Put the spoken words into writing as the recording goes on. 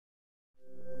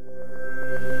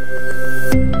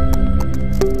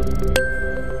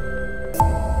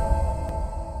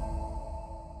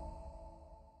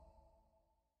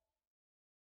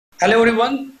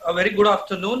A very good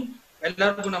afternoon.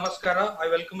 Ellargu Namaskara. I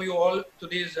welcome you all to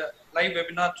this live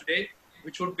webinar today,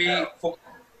 which would be focused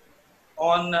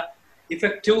on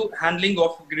effective handling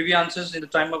of grievances in the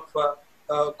time of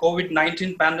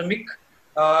COVID-19 pandemic,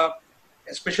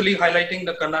 especially highlighting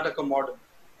the Karnataka model.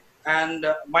 And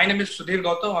my name is Sudhir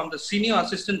Gautam. I'm the Senior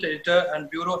Assistant Editor and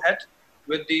Bureau Head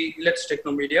with the Elets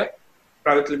Technomedia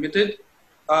Private Limited.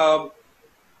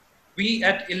 We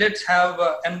at Elets have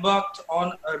embarked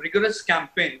on a rigorous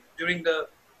campaign during the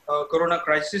Corona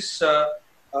crisis,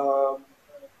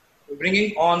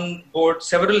 bringing on board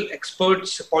several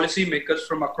experts, policymakers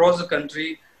from across the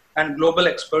country and global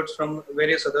experts from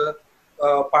various other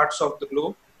parts of the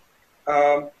globe.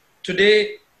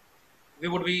 Today, we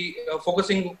would be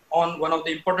focusing on one of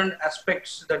the important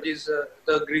aspects, that is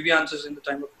the grievances in the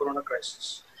time of Corona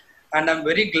crisis. And I'm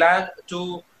very glad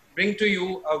to bring to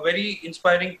you a very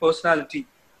inspiring personality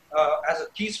as a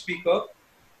key speaker.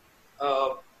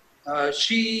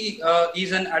 She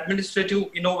is an administrative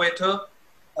innovator,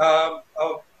 a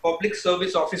public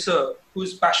service officer who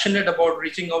is passionate about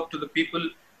reaching out to the people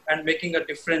and making a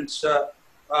difference,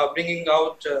 bringing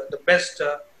out the best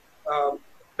of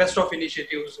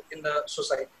initiatives in the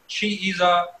society. She is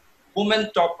a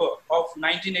woman topper of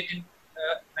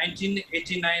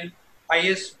 1989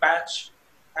 IS batch,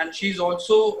 and she's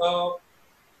also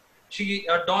she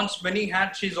dons many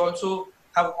hats. She's also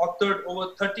have authored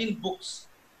over 13 books,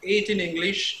 8 in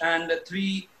English and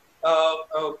 3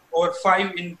 or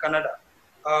 5 in Kannada,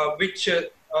 which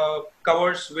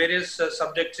covers various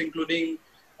subjects including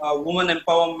women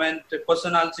empowerment,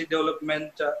 personality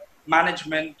development,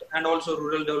 management, and also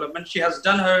rural development. She has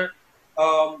done her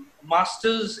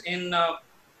master's in,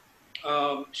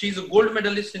 she's a gold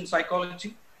medalist in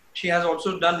psychology. She has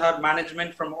also done her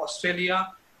management from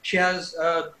Australia. She has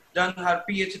done her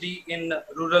PhD in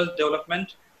rural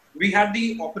development. We had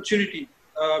the opportunity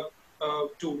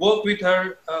to work with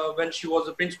her when she was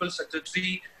the principal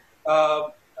secretary,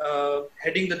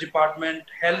 heading the department,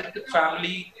 health,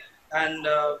 family, and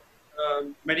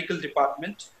medical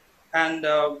department. And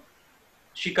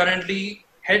she currently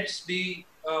heads the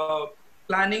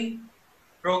planning,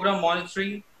 program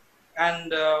monitoring,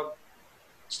 and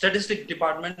Statistic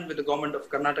department with the government of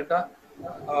Karnataka.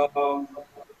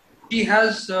 She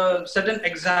has set an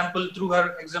example through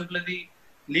her exemplary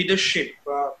leadership.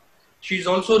 She's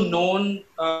also known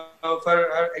for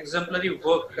her exemplary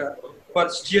work for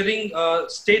steering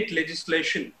state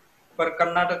legislation for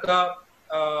Karnataka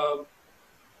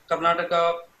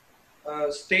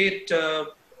state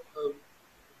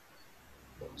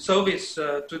service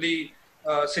to the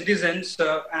Citizens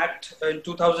Act in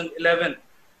 2011.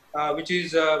 Which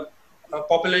is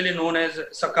popularly known as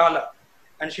Sakala.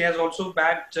 And she has also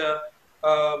bagged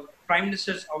Prime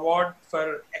Minister's Award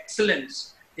for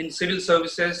Excellence in Civil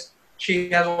Services. She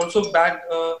has also bagged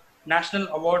a National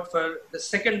Award for the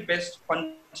second best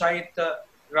Panchayat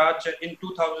Raj in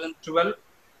 2012.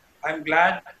 I'm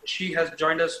glad she has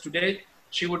joined us today.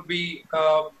 She would be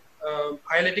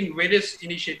highlighting various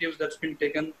initiatives that's been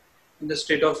taken in the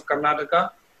state of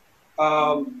Karnataka.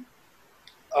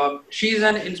 She's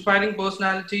an inspiring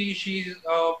personality. She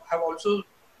have also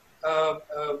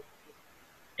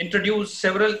introduced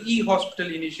several e-hospital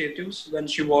initiatives when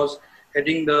she was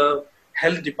heading the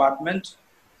health department.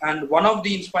 And one of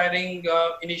the inspiring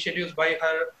initiatives by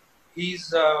her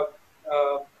is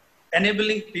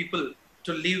enabling people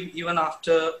to live even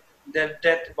after their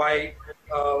death by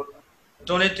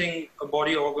donating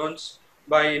body organs,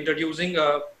 by introducing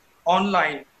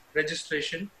online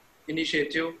registration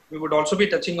initiative. We would also be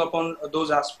touching upon those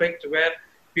aspects where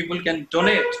people can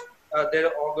donate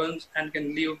their organs and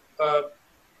can live,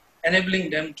 enabling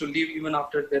them to live even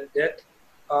after their death.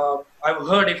 I've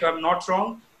heard, if I'm not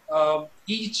wrong,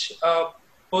 each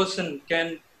person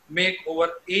can make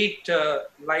over 8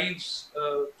 lives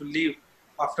to live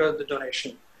after the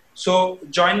donation. So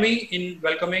join me in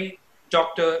welcoming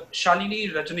Dr. Shalini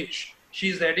Rajneesh. She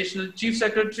is the Additional Chief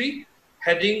Secretary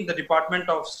heading the Department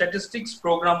of Statistics,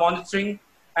 Program Monitoring,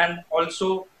 and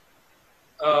also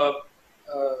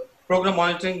Program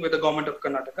Monitoring with the Government of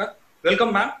Karnataka.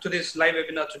 Welcome, ma'am, to this live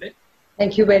webinar today.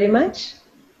 Thank you very much.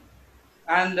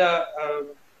 And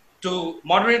to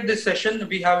moderate this session,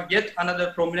 we have yet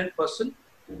another prominent person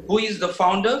who is the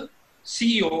founder,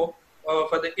 CEO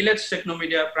for the Elets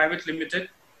Technomedia Private Limited,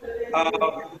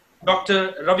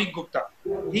 Dr. Ravi Gupta.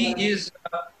 He is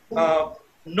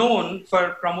known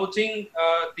for promoting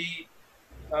the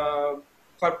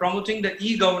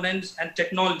e-governance and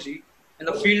technology in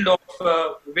the field of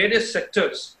various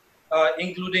sectors,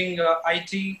 including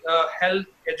IT, health,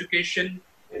 education,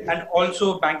 and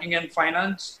also banking and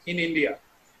finance in India.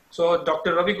 So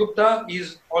Dr. Ravi Gupta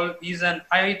is an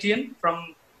IITian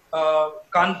from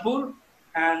Kanpur,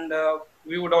 and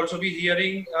we would also be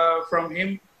hearing from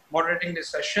him moderating this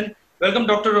session. Welcome,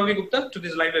 Dr. Ravi Gupta, to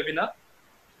this live webinar.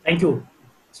 Thank you.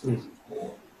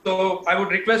 So I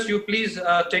would request you please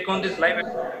take on this live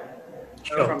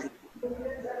Sure. from.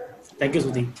 Thank you,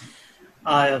 Sudhi.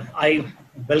 I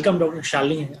welcome Dr.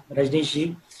 Shalini Rajneesh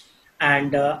ji.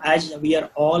 And as we are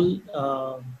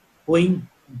all going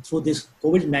through this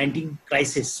COVID-19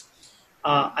 crisis,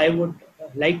 I would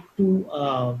like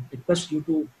to request you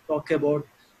to talk about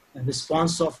the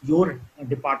response of your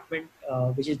department,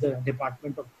 which is the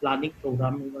Department of Planning,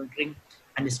 Programming, Monitoring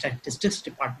and Statistics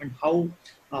Department, how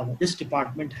this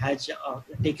department has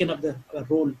taken up the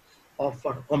role of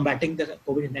combating the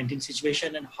COVID-19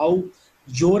 situation and how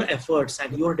your efforts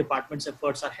and your department's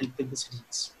efforts are helping the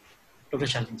citizens. Dr.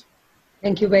 Shalini.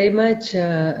 Thank you very much,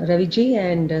 Raviji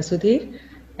and Sudhir.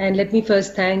 And let me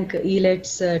first thank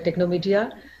Elets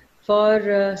Technomedia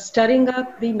for stirring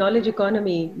up the knowledge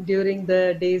economy during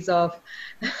the days of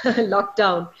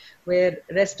lockdown, where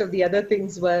rest of the other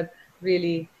things were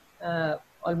really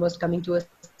almost coming to a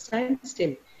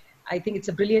standstill. I think it's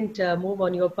a brilliant move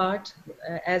on your part,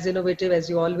 as innovative as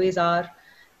you always are,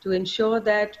 to ensure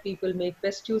that people make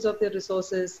best use of their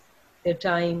resources, their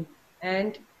time,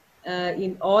 and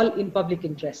in public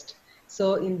interest.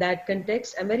 So in that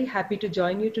context, I'm very happy to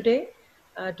join you today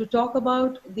to talk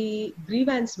about the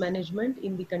grievance management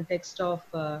in the context of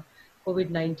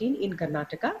COVID-19 in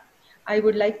Karnataka. I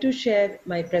would like to share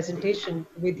my presentation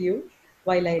with you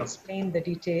while I explain the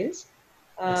details.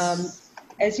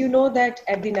 As you know that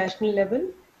at the national level,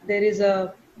 there is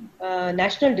a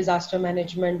National Disaster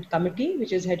Management Committee,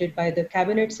 which is headed by the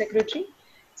Cabinet Secretary.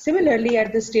 Similarly,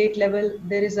 at the state level,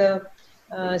 there is a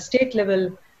state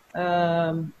level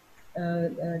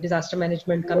disaster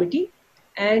management committee,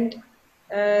 and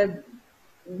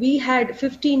we had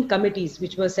 15 committees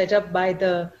which were set up by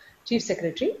the chief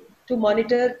secretary to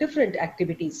monitor different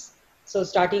activities. So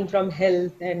starting from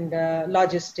health and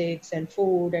logistics and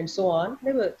food and so on,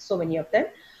 there were so many of them.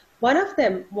 One of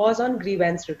them was on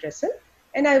grievance redressal,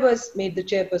 and I was made the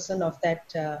chairperson of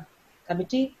that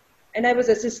committee, and I was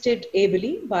assisted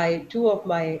ably by two of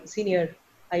my senior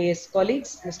IAS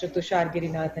colleagues, Mr. Tushar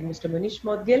Girinath and Mr. Manish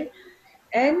Modgil.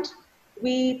 And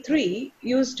we three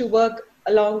used to work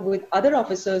along with other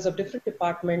officers of different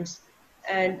departments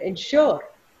and ensure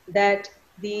that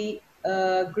the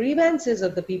grievances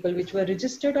of the people which were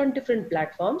registered on different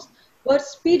platforms were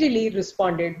speedily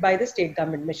responded by the state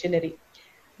government machinery.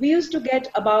 We used to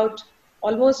get about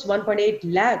almost 1.8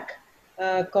 lakh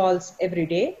calls every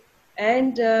day.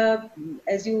 And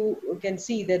as you can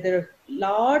see, that there are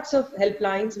lots of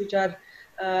helplines which are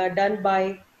done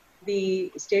by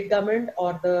the state government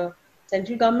or the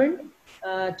central government.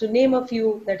 To name a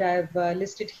few that I've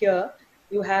listed here,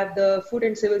 you have the Food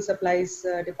and Civil Supplies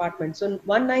Department. So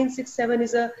 1967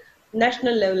 is a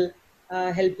national level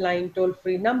helpline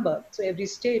toll-free number. So every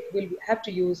state will have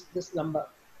to use this number.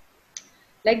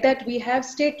 Like that, we have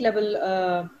state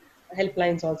level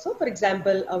helplines also. For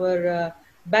example, our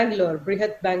Bangalore,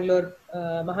 Brihat Bangalore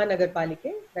Mahanagar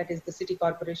Palike, that is the City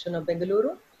Corporation of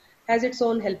Bengaluru, has its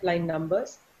own helpline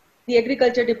numbers. The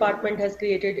Agriculture Department has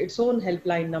created its own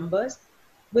helpline numbers.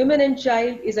 Women and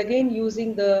Child is again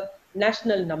using the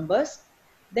national numbers.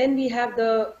 Then we have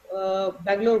the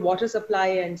Bangalore Water Supply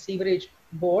and Sewerage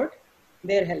Board,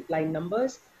 their helpline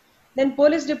numbers. Then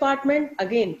Police Department,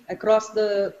 again, across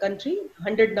the country,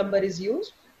 100 number is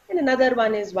used, and another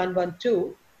one is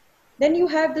 112. Then you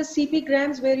have the CP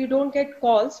grams where you don't get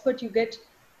calls, but you get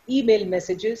email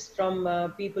messages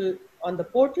from people on the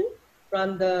portal,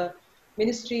 from the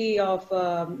Ministry of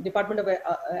Department of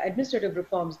Administrative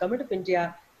Reforms, Government of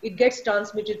India. It gets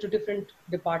transmitted to different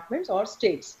departments or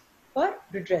states for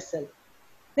redressal.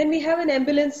 Then we have an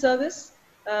ambulance service,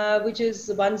 which is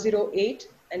 108.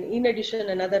 And in addition,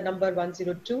 another number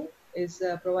 102 is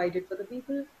provided for the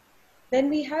people. Then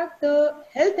we have the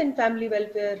Health and Family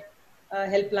Welfare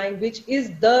helpline, which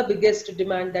is the biggest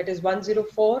demand, that is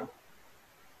 104.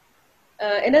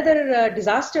 Another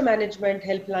disaster management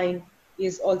helpline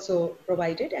is also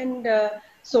provided, and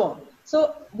so on.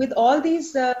 So with all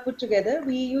these put together,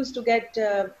 we used to get,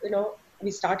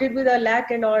 we started with a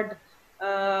lakh and odd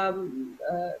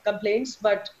complaints,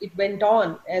 but it went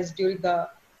on as during the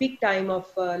peak time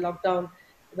of lockdown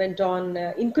went on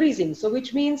increasing. So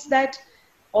which means that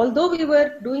although we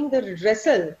were doing the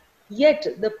redressal, yet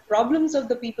the problems of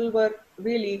the people were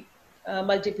really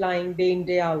multiplying day in,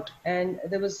 day out. And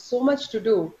there was so much to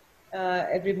do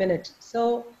every minute.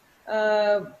 So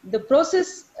the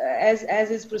process as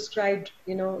is prescribed,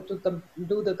 to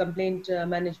do the complaint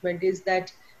management is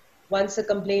that once a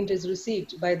complaint is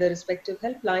received by the respective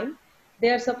helpline, they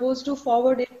are supposed to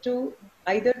forward it to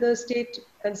either the state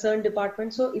concerned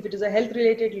department. So if it is a health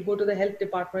related, you go to the health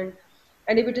department.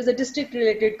 And if it is a district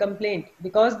related complaint,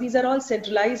 because these are all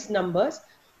centralized numbers,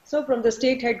 so from the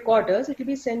state headquarters, it will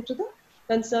be sent to the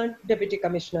concerned deputy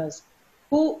commissioners,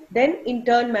 who then in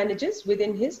turn manages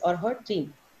within his or her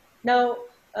team. Now,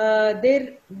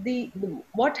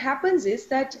 what happens is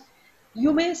that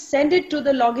you may send it to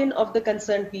the login of the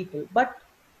concerned people, but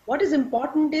what is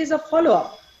important is a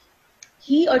follow-up.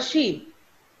 He or she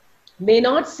may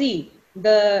not see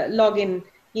the login.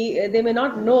 They may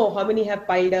not know how many have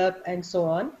piled up and so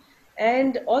on.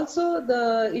 And also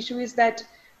the issue is that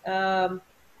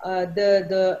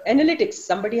the analytics,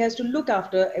 somebody has to look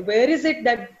after where is it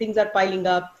that things are piling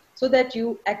up, so that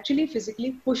you actually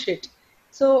physically push it.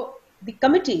 So the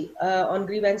committee on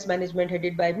grievance management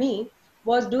headed by me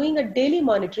was doing a daily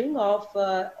monitoring of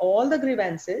all the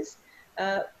grievances,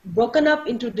 broken up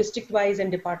into district wise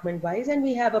and department wise, and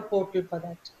we have a portal for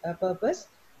that purpose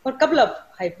for a couple of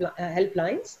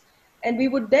helplines. And we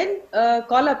would then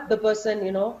call up the person,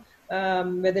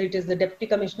 whether it is the deputy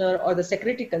commissioner or the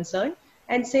secretary concerned,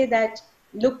 and say that,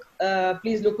 look,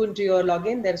 please look into your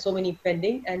login, there are so many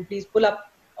pending, and please pull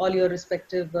up all your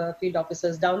respective field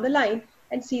officers down the line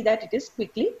and see that it is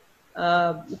quickly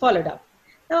followed up.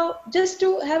 Now, just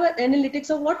to have an analytics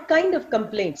of what kind of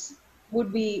complaints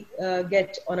would we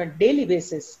get on a daily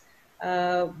basis.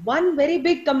 One very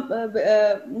big,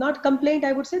 not complaint,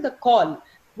 I would say the call,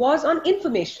 was on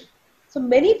information. So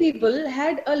many people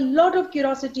had a lot of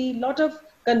curiosity, lot of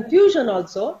confusion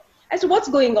also as to what's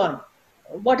going on.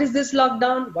 What is this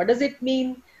lockdown? What does it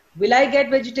mean? Will I get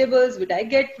vegetables? Will I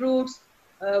get fruits?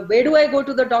 Where do I go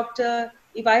to the doctor?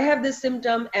 If I have this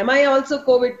symptom, am I also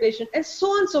COVID patient? And so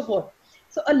on and so forth.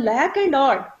 So a lakh and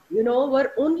odd,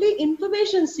 were only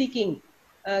information seeking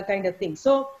kind of thing.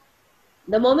 So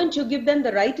the moment you give them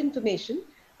the right information,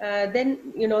 then,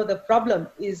 the problem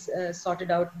is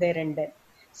sorted out there and then.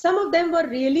 Some of them were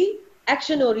really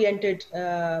action-oriented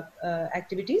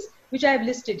activities, which I have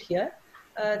listed here.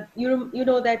 You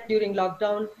know that during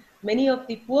lockdown, many of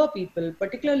the poor people,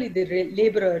 particularly the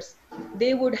laborers,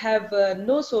 they would have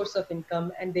no source of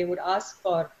income, and they would ask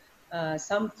for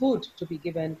some food to be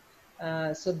given.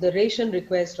 So the ration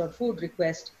request or food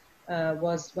request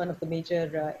was one of the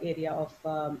major area of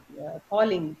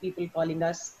people calling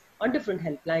us on different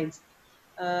helplines.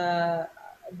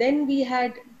 Then we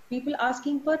had people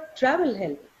asking for travel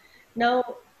help. Now,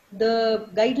 the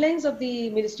guidelines of the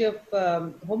Ministry of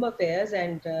Home Affairs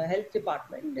and Health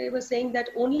Department, they were saying that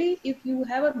only if you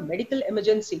have a medical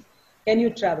emergency can you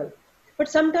travel. But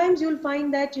sometimes you'll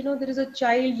find that, there is a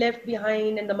child left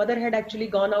behind, and the mother had actually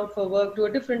gone out for work to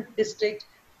a different district,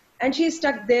 and she's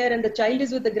stuck there, and the child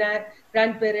is with the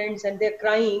grandparents, and they're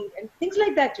crying and things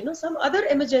like that. Some other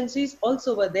emergencies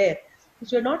also were there,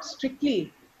 which were not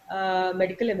strictly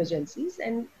medical emergencies,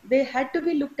 and they had to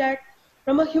be looked at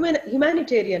from a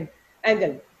humanitarian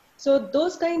angle. So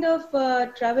those kind of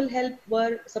travel help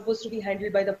were supposed to be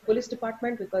handled by the police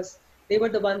department, because they were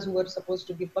the ones who were supposed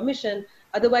to give permission.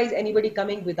 Otherwise, anybody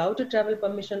coming without a travel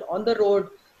permission on the road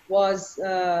was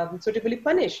suitably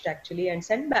punished actually and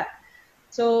sent back.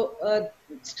 So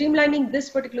streamlining this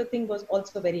particular thing was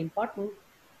also very important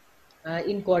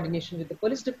in coordination with the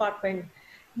police department.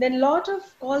 Then a lot of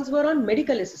calls were on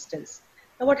medical assistance.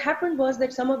 Now what happened was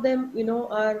that some of them,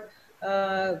 are,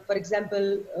 for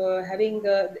example, having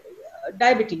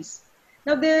diabetes.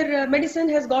 Now their medicine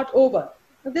has got over.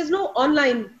 Now, there's no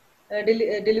online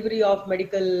delivery of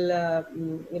medical,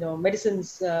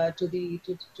 medicines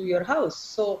to your house.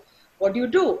 So what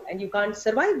do? And you can't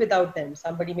survive without them.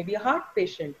 Somebody may be a heart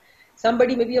patient,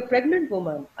 somebody may be a pregnant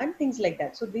woman, and things like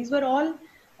that. So these were all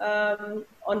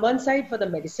on one side for the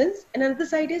medicines, and another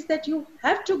side is that you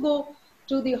have to go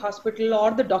to the hospital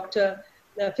or the doctor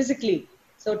physically.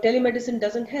 So telemedicine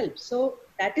doesn't help. So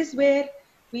that is where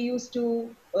we used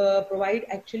to provide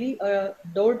actually a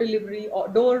door delivery or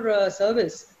door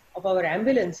service of our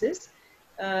ambulances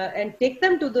and take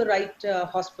them to the right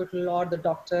hospital or the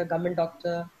doctor, government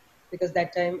doctor, because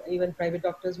that time even private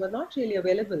doctors were not really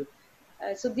available.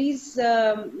 So these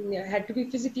had to be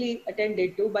physically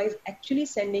attended to by actually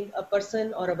sending a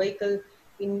person or a vehicle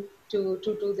in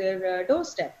to their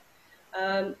doorstep.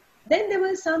 Then there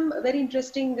were some very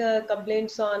interesting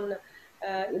complaints on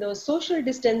social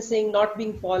distancing not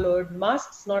being followed,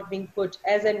 masks not being put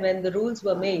as and when the rules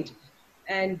were made.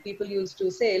 And people used to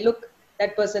say, look,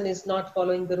 that person is not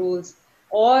following the rules.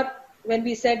 Or when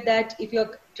we said that if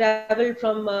you're traveled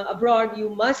from abroad, you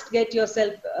must get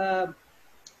yourself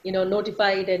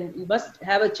notified, and you must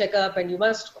have a checkup, and you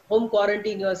must home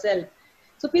quarantine yourself.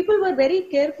 So people were very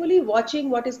carefully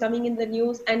watching what is coming in the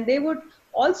news, and they would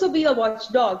also be a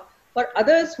watchdog for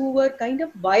others who were kind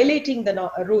of violating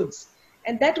the rules.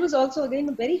 And that was also again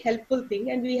a very helpful thing.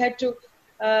 And we had to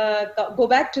go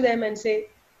back to them and say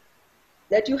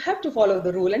that you have to follow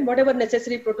the rule, and whatever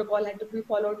necessary protocol had to be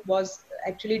followed was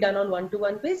actually done on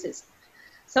one-to-one basis.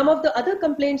 Some of the other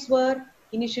complaints were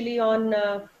initially on,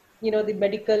 the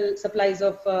medical supplies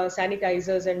of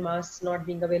sanitizers and masks not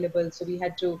being available. So we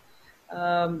had to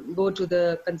go to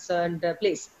the concerned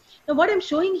place. Now, what I'm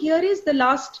showing here is the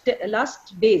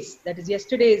last days, that is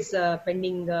yesterday's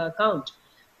pending count.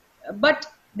 But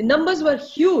the numbers were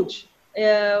huge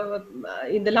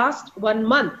in the last 1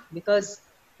 month, because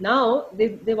now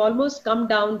they've almost come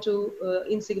down to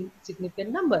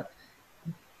insignificant number.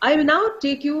 I will now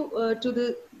take you to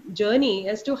the journey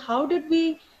as to how did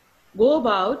we go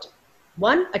about,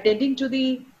 one, attending to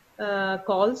the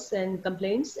calls and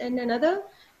complaints, and another,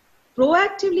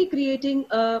 proactively creating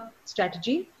a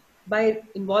strategy by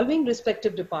involving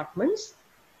respective departments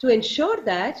to ensure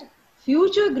that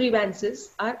future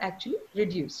grievances are actually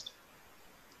reduced.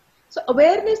 So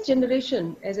awareness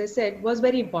generation, as I said, was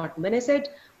very important. When I said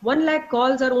 1 lakh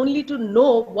calls are only to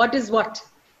know what is what.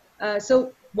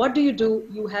 So what do?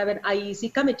 You have an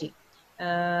IEC committee.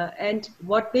 And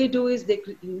what they do is they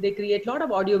create a lot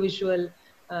of audiovisual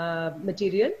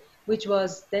material, which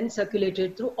was then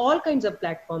circulated through all kinds of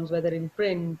platforms, whether in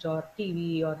print or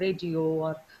TV or radio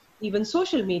or even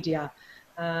social media.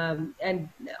 And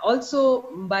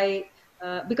also by,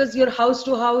 because your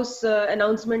house-to-house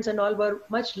announcements and all were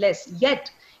much less. Yet,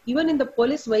 even in the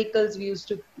police vehicles, we used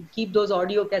to keep those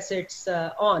audio cassettes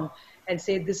on and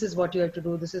say, this is what you have to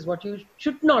do, this is what you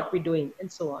should not be doing,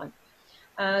 and so on.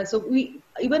 So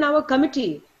even our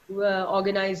committee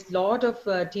organized a lot of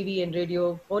TV and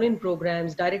radio phone-in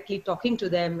programs, directly talking to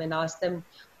them and ask them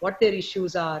what their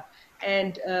issues are.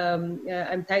 And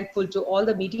I'm thankful to all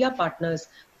the media partners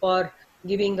for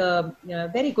giving a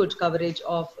very good coverage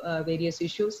of various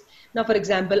issues. Now, for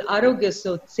example, Arogya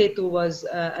Setu was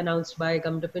announced by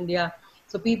Government of India.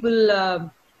 So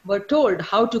people were told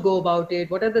how to go about it,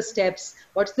 what are the steps,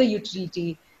 what's the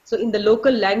utility. So in the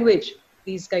local language,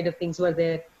 these kind of things were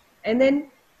there. And then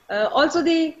also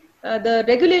the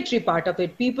regulatory part of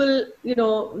it, people,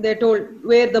 they're told,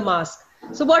 wear the mask.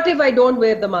 So what if I don't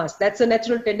wear the mask? That's a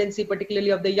natural tendency,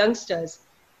 particularly of the youngsters.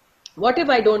 What if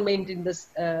I don't maintain this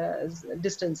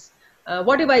distance?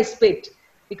 What if I spit?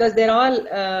 Because they're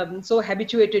all so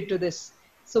habituated to this.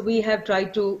 So we have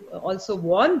tried to also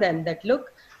warn them that,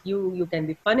 look, you can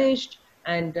be punished,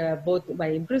 and both by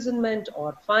imprisonment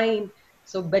or fine.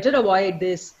 So better avoid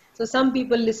this. So some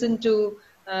people listen to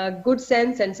good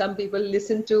sense, and some people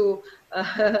listen to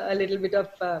a little bit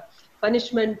of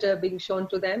punishment being shown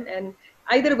to them. And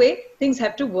either way, things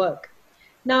have to work.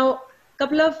 Now,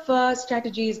 couple of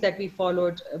strategies that we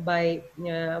followed by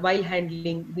while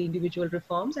handling the individual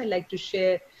reforms, I like to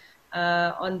share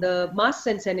on the masks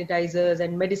and sanitizers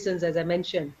and medicines, as I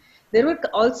mentioned. There were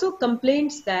also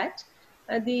complaints that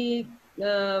the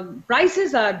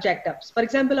prices are jacked up. For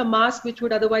example, a mask which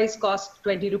would otherwise cost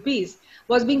 20 rupees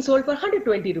was being sold for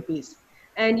 120 rupees.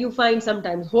 And you find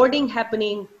sometimes hoarding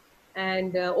happening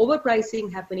and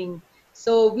overpricing happening.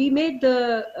 So we made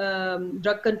the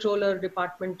drug controller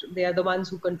department, they are the ones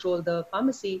who control the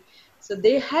pharmacy. So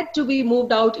they had to be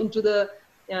moved out into the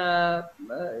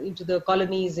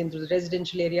colonies, into the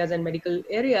residential areas and medical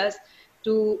areas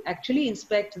to actually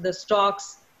inspect the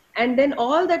stocks. And then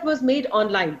all that was made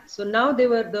online. So now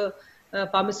the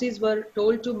pharmacies were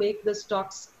told to make the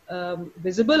stocks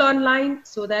visible online,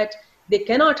 so that they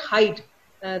cannot hide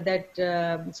that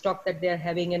stock that they are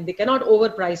having, and they cannot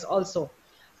overprice also.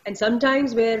 And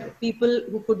sometimes where people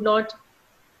who could not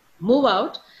move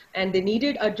out and they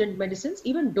needed urgent medicines,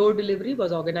 even door delivery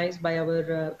was organized by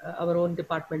our own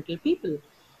departmental people.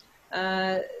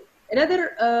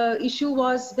 Another issue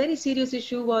was, very serious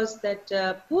issue was that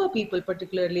poor people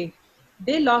particularly,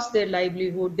 they lost their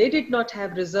livelihood, they did not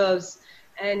have reserves,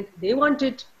 and they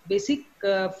wanted basic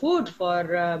food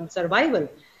for survival.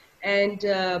 And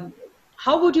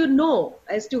how would you know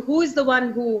as to who is the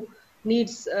one who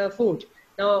needs food?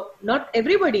 Now, not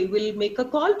everybody will make a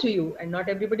call to you, and not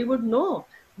everybody would know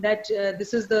that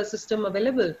this is the system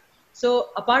available. So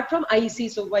apart from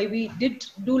IEC, so why we did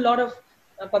do a lot of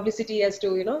publicity as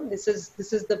to, this is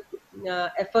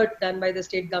the effort done by the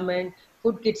state government,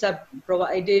 food kits are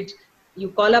provided, you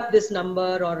call up this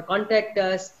number or contact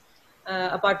us.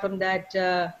 Apart from that,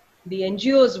 the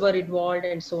NGOs were involved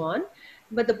and so on.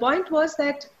 But the point was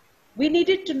that we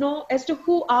needed to know as to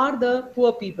who are the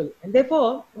poor people. And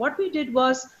therefore, what we did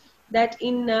was that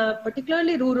in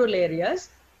particularly rural areas,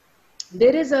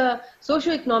 there is a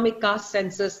socio-economic caste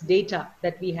census data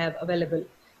that we have available.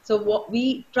 So what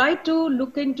we try to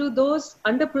look into those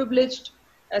underprivileged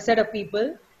set of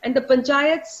people, and the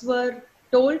panchayats were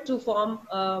told to form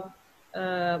a,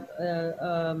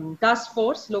 task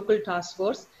force, local task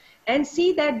force, and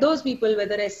see that those people,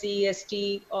 whether SC,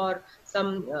 ST, or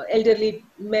some elderly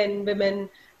men, women,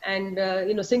 and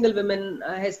single women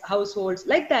households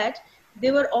like that,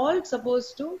 they were all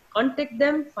supposed to contact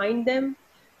them, find them,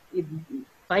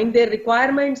 find their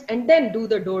requirements, and then do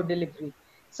the door delivery.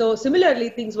 So similarly,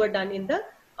 things were done in the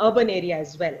urban area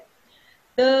as well.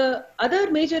 The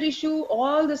other major issue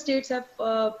all the states have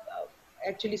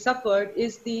actually suffered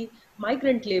is the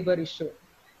migrant labor issue.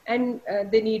 And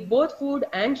they need both food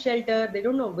and shelter. They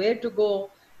don't know where to go.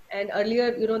 And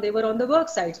earlier, they were on the work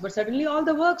sites, but suddenly all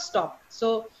the work stopped.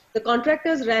 So the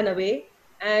contractors ran away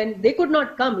and they could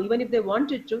not come. Even if they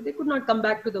wanted to, they could not come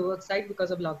back to the work site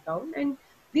because of lockdown. And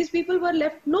these people were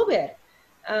left nowhere.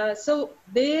 So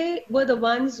they were the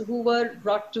ones who were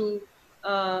brought to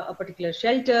a particular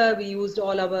shelter. We used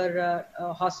all our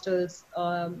hostels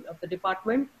of the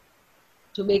department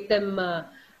to make them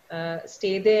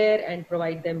stay there and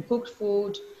provide them cooked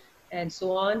food and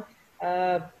so on.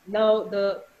 Now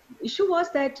the issue was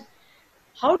that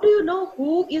how do you know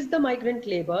who is the migrant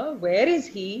labor, where is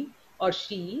he or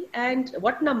she, and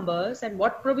what numbers and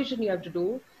what provision you have to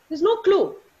do? There's no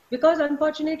clue, because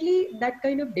unfortunately that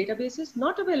kind of database is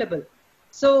not available.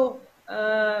 So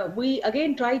we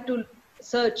again try to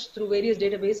search through various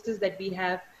databases that we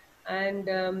have, and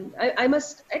I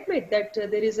must admit that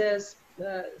there is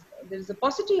a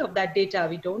paucity of that data.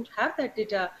 We don't have that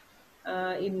data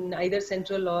in either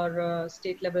central or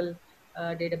state level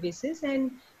databases,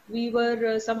 and we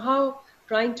were somehow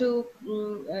trying to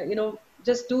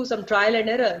just do some trial and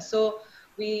error. So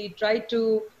we tried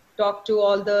to talk to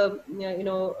all the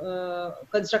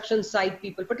construction site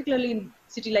people, particularly in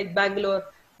city like Bangalore.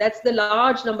 That's the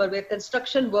large number where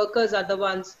construction workers are the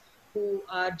ones who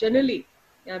are generally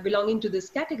belonging to this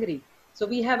category. So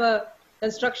we have a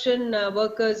construction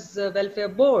workers welfare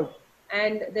board,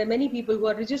 and there are many people who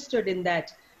are registered in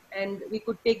that, and we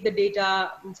could take the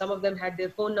data. Some of them had their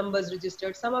phone numbers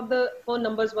registered. Some of the phone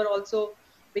numbers were also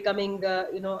becoming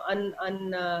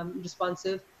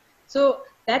unresponsive. So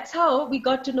that's how we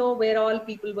got to know where all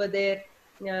people were there,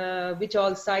 which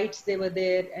all sites they were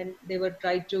there, and they were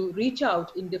tried to reach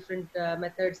out in different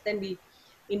methods. Then we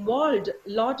involved a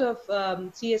lot of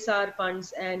CSR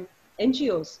funds and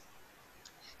NGOs.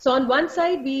 So on one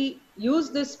side, we use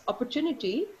this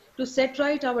opportunity to set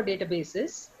right our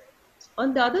databases.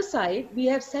 On the other side, we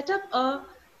have set up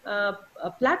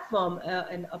a platform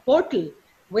and a portal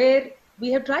where we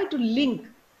have tried to link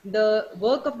the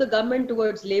work of the government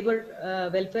towards labor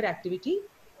welfare activity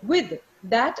with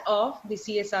that of the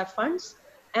CSR funds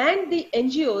and the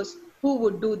NGOs who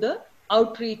would do the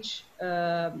outreach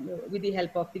with the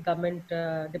help of the government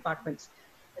departments.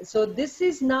 So this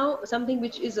is now something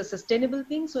which is a sustainable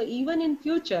thing. So even in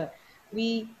future,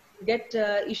 we get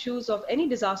issues of any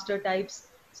disaster types.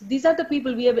 So these are the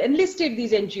people we have enlisted,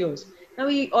 these NGOs. Now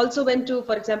we also went to,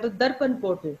 for example, Darpan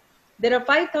portal. There are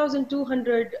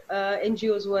 5,200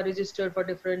 NGOs who are registered for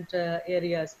different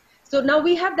areas. So now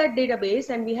we have that database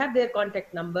and we have their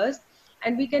contact numbers,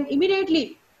 and we can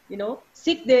immediately,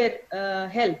 seek their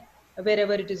help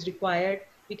wherever it is required.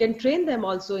 We can train them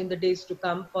also in the days to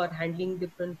come for handling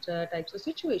different types of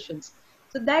situations.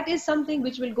 So that is something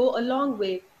which will go a long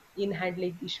way in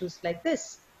handling issues like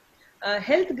this.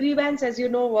 Health grievance, as you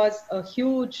know, was a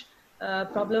huge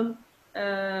problem.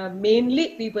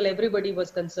 Mainly everybody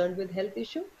was concerned with health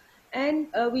issue. And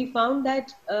we found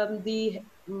that the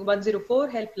 104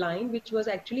 helpline, which was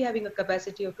actually having a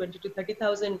capacity of 20 to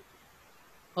 30,000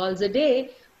 calls a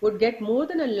day, would get more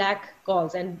than 1 lakh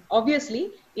calls. And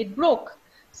obviously it broke.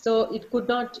 So it could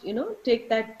not, take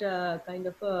that kind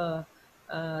of a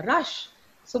rush.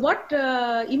 So what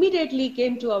immediately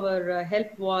came to our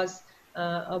help was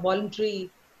a voluntary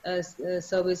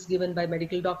service given by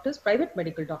medical doctors, private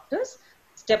medical doctors.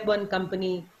 Step One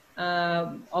company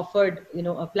offered,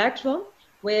 a platform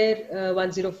where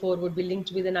 104 would be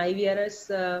linked with an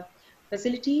IVRS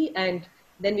facility, and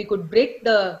then we could break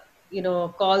the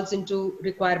calls into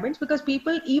requirements, because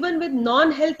people even with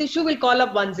non-health issue will call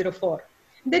up 104.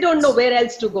 They don't know where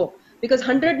else to go, because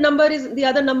 100 number is the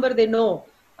other number they know,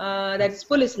 that's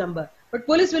police number, but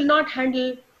police will not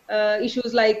handle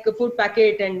issues like food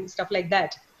packet and stuff like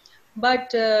that. But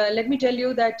let me tell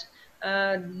you that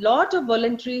a lot of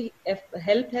voluntary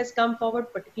help has come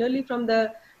forward, particularly from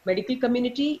the medical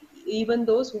community, even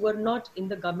those who were not in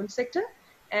the government sector.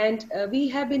 And we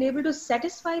have been able to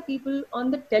satisfy people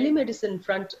on the telemedicine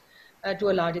front to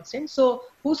a large extent. So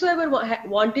whosoever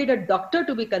wanted a doctor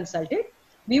to be consulted,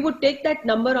 we would take that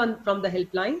number from the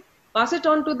helpline, pass it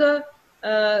on to the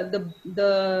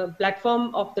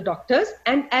platform of the doctors,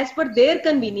 and as per their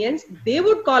convenience, they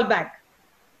would call back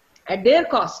at their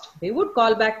cost. They would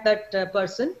call back that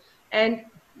person and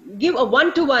give a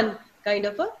one-to-one kind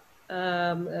of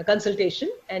a consultation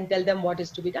and tell them what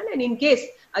is to be done. And in case,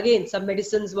 again, some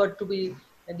medicines were to be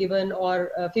given,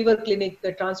 or a fever clinic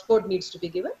transport needs to be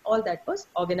given, all that was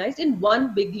organized in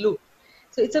one big loop.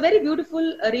 So it's a very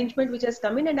beautiful arrangement which has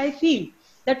come in, and I feel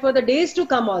that for the days to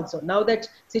come also, now that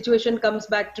situation comes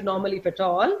back to normal, if at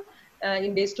all,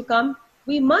 in days to come,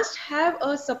 we must have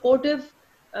a supportive,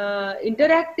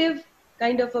 interactive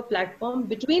kind of a platform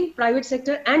between private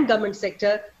sector and government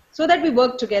sector, so that we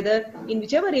work together in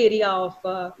whichever area of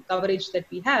coverage that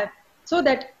we have, so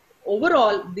that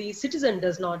overall the citizen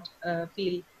does not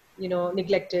feel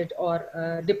neglected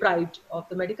or deprived of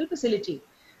the medical facility.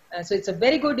 So it's a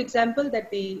very good example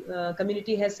that the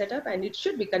community has set up, and it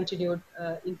should be continued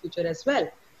in future as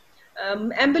well.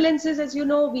 Ambulances, as you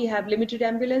know, we have limited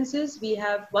ambulances. We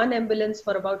have one ambulance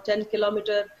for about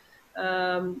 10-kilometer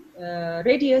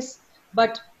radius.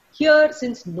 But here,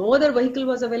 since no other vehicle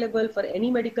was available for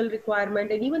any medical requirement,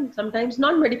 and even sometimes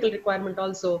non-medical requirement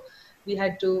also, we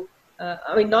had to,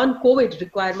 non-COVID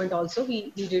requirement also,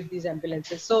 we needed these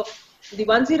ambulances. So the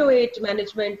 108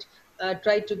 management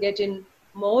tried to get in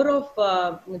more of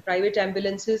private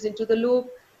ambulances into the loop,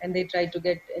 and they tried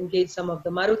to engage some of the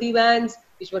Maruti vans,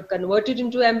 which were converted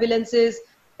into ambulances.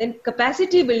 Then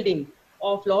capacity building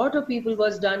of lot of people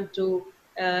was done to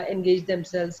engage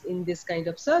themselves in this kind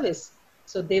of service.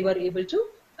 So they were able to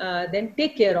then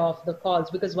take care of the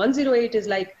calls, because 108 is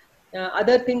like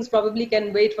other things probably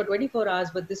can wait for 24 hours,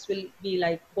 but this will be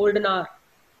like golden hour.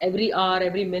 Hour,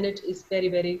 every minute is very,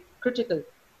 very critical.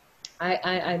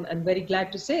 I'm very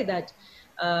glad to say that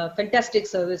fantastic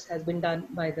service has been done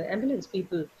by the ambulance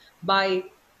people by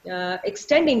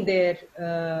extending their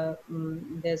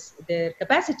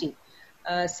capacity.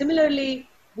 Similarly,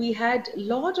 we had a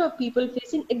lot of people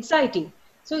facing anxiety.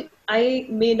 So I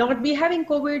may not be having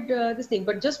COVID, this thing,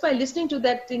 but just by listening to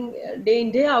that thing day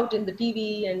in, day out in the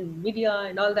TV and media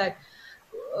and all that,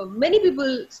 many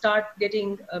people start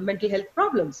getting mental health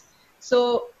problems.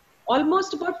 So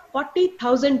almost about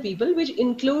 40,000 people, which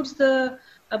includes the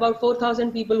about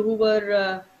 4,000 people who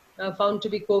were found to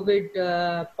be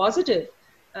COVID positive,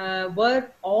 were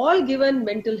all given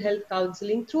mental health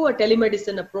counseling through a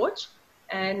telemedicine approach.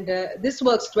 And this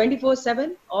works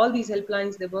 24/7. All these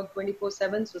helplines, they work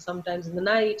 24/7. So sometimes in the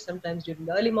night, sometimes during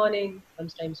the early morning,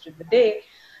 sometimes during the day,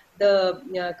 the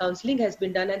counseling has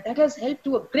been done. And that has helped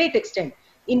to a great extent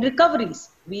in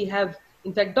recoveries. We have,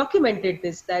 in fact, documented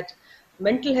this, that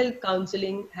mental health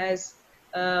counseling has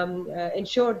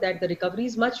ensured that the recovery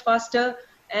is much faster,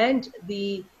 and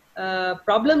the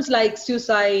problems like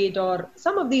suicide or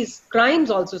some of these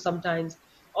crimes also sometimes,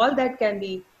 all that can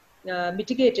be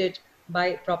mitigated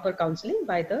by proper counseling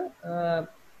by the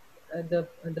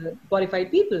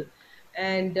qualified people.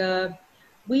 And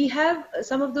we have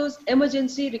some of those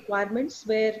emergency requirements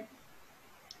where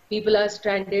people are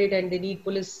stranded and they need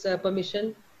police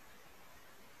permission.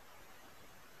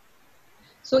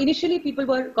 So initially people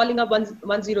were calling up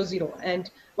 100, and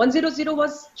 100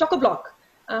 was chock-a-block.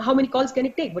 How many calls can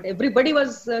it take? But everybody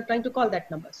was trying to call that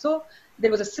number. So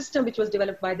there was a system which was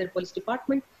developed by the police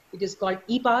department. It is called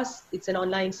ePass. It's an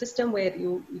online system where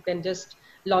you can just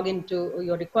log into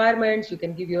your requirements. You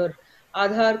can give your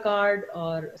Aadhaar card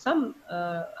or some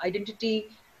identity,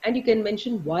 and you can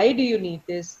mention why do you need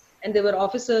this. And there were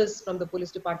officers from the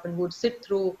police department who would sit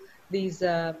through these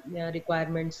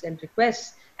requirements and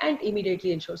requests and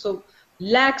immediately ensure. So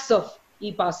lakhs of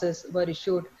e-passes were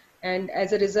issued. And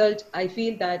as a result, I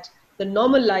feel that the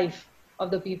normal life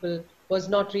of the people was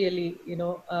not really,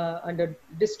 under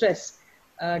distress,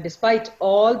 despite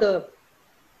all the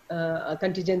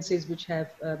contingencies which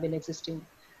have been existing.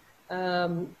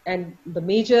 And the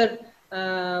major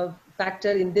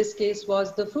factor in this case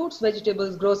was the fruits,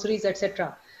 vegetables, groceries,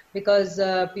 etc. Because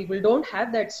people don't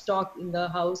have that stock in the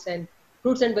house, and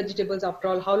fruits and vegetables, after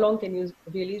all, how long can you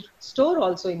really store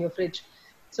also in your fridge?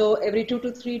 So every 2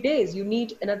 to 3 days, you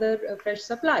need another fresh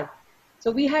supply.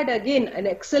 So we had, again, an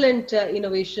excellent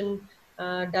innovation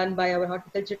done by our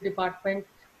horticulture department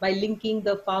by linking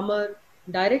the farmer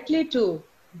directly to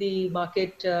the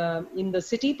market in the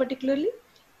city particularly.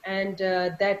 And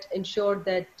that ensured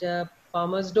that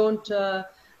farmers don't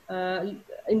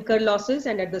incur losses,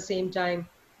 and at the same time,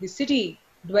 the city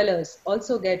dwellers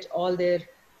also get all their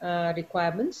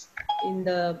requirements in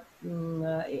the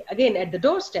again at the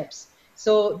doorsteps.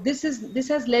 So this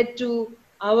has led to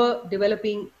our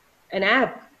developing an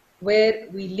app where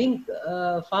we link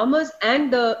farmers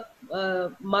and the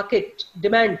market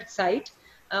demand side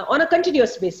on a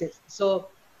continuous basis. So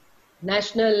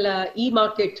National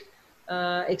e-market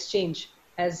exchange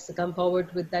has come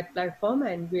forward with that platform,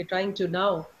 and we're trying to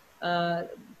now uh,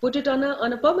 put it on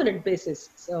a permanent basis.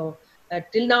 So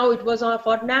till now it was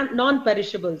for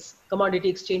non-perishables commodity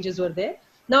exchanges were there.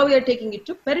 Now we are taking it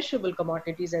to perishable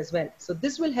commodities as well. So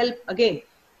this will help again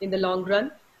in the long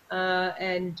run,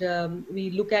 and we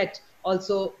look at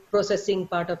also processing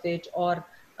part of it, or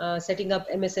setting up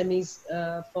MSMEs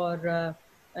for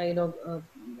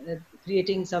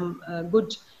creating some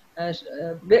good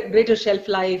greater shelf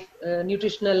life,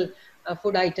 nutritional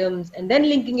food items, and then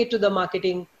linking it to the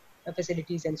marketing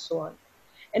facilities and so on.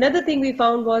 Another thing we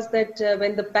found was that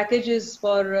when the packages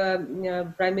for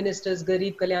Prime Minister's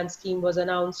Garib Kalyan scheme was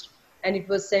announced and it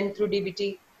was sent through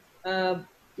DBT, uh,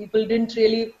 people didn't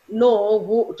really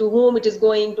know to whom it is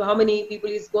going, to how many people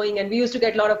is going, and we used to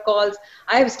get a lot of calls.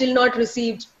 I have still not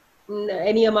received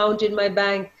any amount in my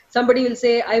bank. Somebody will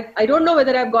say, I don't know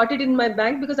whether I've got it in my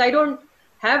bank because I don't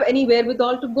have any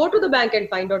wherewithal to go to the bank and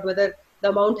find out whether the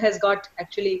amount has got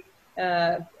actually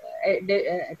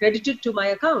credited to my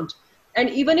account. And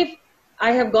even if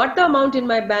I have got the amount in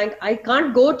my bank, I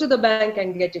can't go to the bank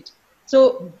and get it.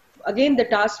 So again, the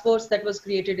task force that was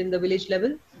created in the village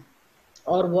level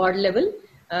or ward level,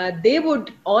 they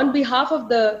would, on behalf of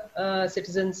the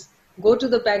citizens, go to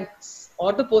the banks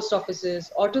or the post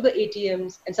offices or to the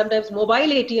ATMs, and sometimes mobile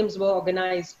ATMs were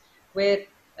organized where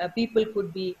people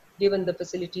could be given the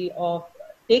facility of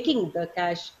taking the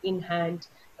cash in hand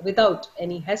without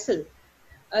any hassle.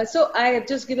 So I have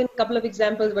just given a couple of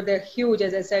examples, but they're huge,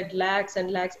 as I said, lakhs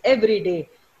and lakhs every day.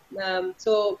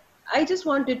 So I just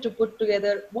wanted to put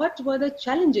together what were the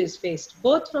challenges faced,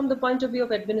 both from the point of view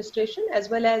of administration as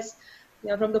well as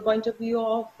from the point of view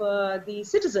of the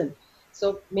citizen.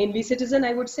 So mainly citizen,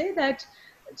 I would say that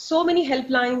so many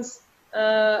helplines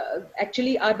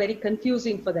actually are very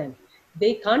confusing for them.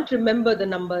 They can't remember the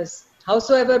numbers,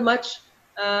 howsoever much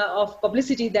of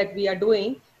publicity that we are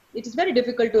doing. It is very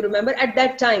difficult to remember at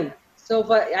that time. So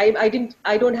for, I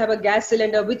don't have a gas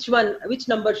cylinder, which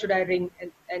number should I ring,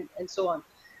 and so on.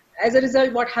 As a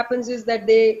result, what happens is that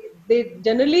they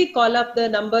generally call up the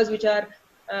numbers which are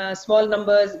small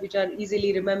numbers, which are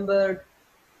easily remembered.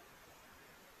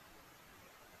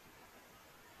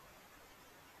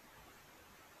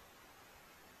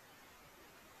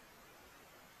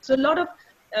 So a lot of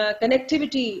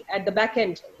connectivity at the back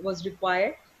end was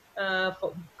required.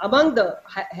 Among the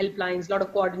helplines, a lot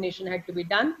of coordination had to be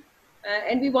done.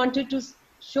 And we wanted to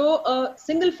show a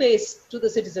single face to the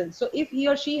citizen. So if he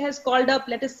or she has called up,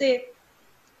 let us say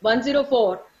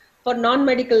 104 for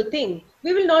non-medical thing,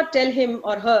 we will not tell him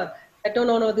or her that,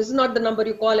 no, this is not the number,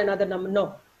 you call another number.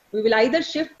 No, we will either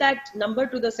shift that number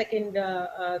to the second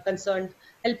concerned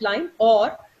helpline,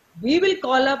 or we will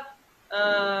call up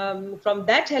from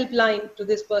that helpline to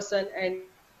this person and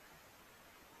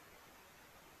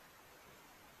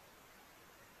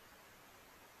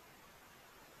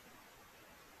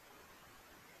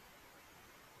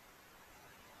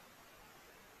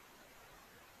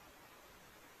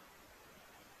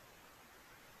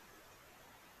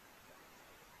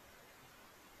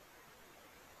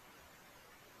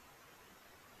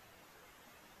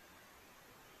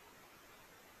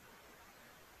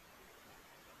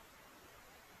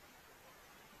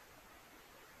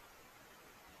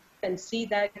see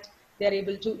that they are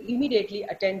able to immediately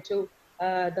attend to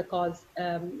the calls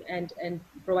and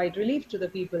provide relief to the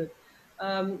people.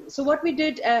 So what we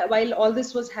did while all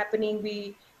this was happening,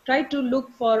 we tried to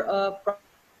look for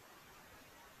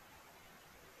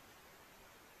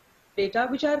data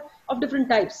which are of different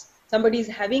types. Somebody is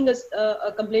having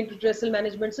a complaint redressal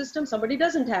management system, somebody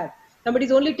doesn't have. Somebody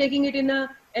is only taking it in an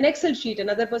Excel sheet,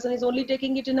 another person is only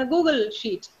taking it in a Google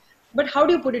sheet. But how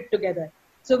do you put it together?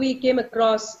 So we came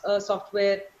across a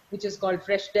software which is called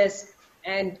Freshdesk,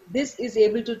 and this is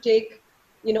able to take,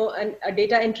 a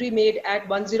data entry made at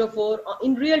 104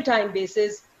 in real-time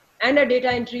basis, and a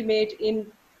data entry made in,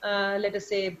 let us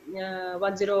say,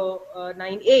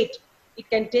 1098. It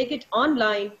can take it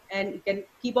online and it can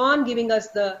keep on giving us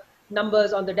the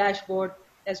numbers on the dashboard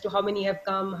as to how many have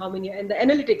come, how many, and the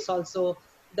analytics also,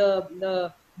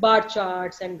 the bar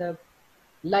charts and the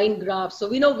line graphs. So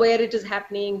we know where it is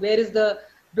happening, where is the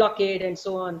blockade, and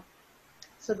so on.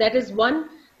 So that is one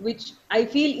which I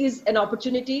feel is an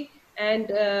opportunity and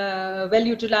well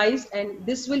utilized. And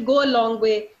this will go a long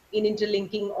way in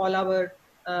interlinking all our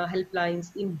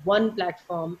helplines in one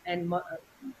platform and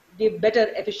give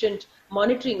better efficient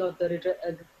monitoring of the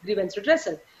grievance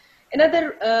redressal.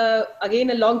 Another, again,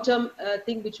 a long-term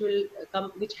thing which will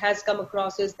come, which has come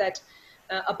across, is that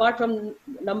apart from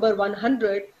number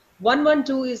 100,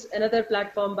 112 is another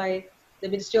platform by the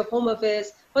Ministry of Home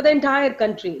Affairs for the entire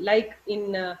country. Like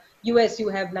in US, you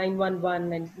have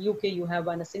 911, and UK, you have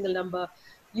a single number.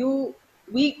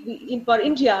 For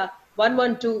India,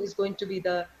 112 is going to be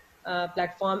the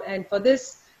platform, and for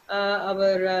this,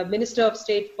 our Minister of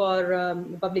State for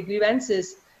Public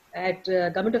Grievances at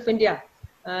Government of India,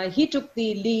 he took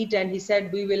the lead, and he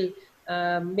said we will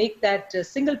make that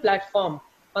single platform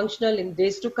functional in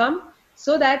days to come,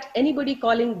 so that anybody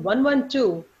calling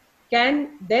 112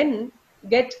 can then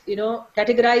get,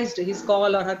 categorized, his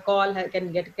call or her call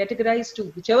can get categorized to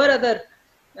whichever other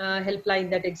helpline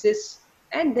that exists,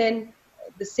 and then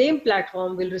the same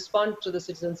platform will respond to the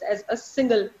citizens as a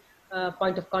single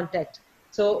point of contact.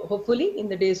 So hopefully in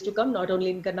the days to come, not only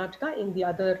in Karnataka, in the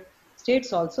other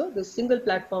states also, the single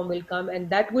platform will come, and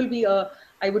that will be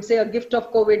I would say, a gift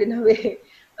of COVID in a way.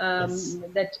 Yes.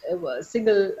 That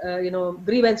single,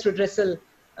 grievance redressal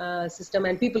system,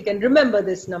 and people can remember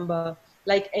this number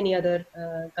like any other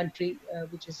country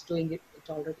which is doing it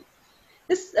already.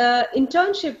 This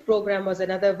internship program was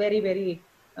another very, very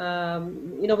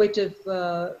innovative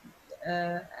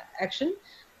action.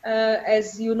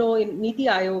 As you know, in Niti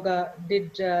Ayoga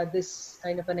did this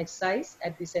kind of an exercise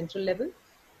at the central level.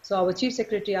 So our Chief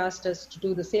Secretary asked us to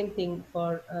do the same thing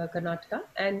for Karnataka.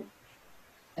 And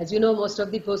as you know, most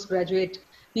of the postgraduate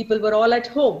people were all at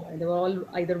home, and they were all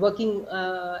either working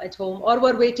at home or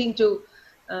were waiting to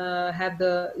have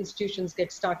the institutions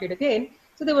get started again.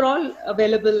 So they were all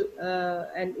available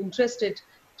and interested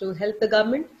to help the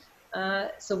government.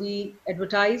 So we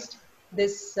advertised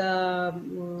this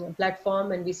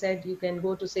platform, and we said you can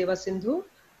go to Seva Sindhu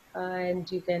and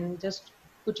you can just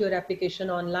put your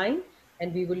application online,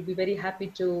 and we will be very happy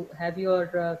to have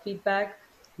your feedback,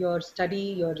 your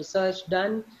study, your research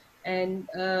done. And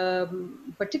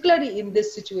particularly in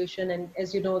this situation, and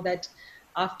as you know that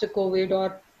after COVID,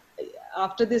 or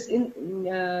after this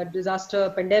disaster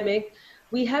pandemic,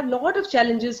 we have a lot of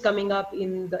challenges coming up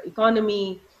in the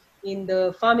economy, in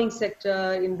the farming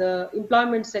sector, in the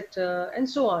employment sector, and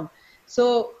so on.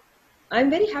 So I'm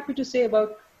very happy to say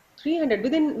about 300,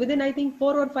 within I think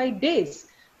 4 or 5 days,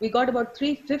 we got about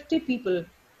 350 people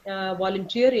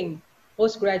volunteering,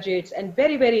 postgraduates and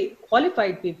very, very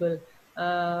qualified people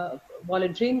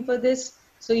volunteering for this.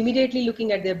 So immediately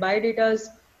looking at their biodatas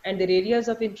and their areas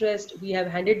of interest, we have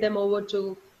handed them over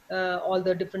to all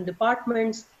the different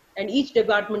departments, and each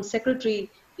department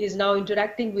secretary is now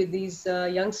interacting with these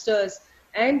youngsters,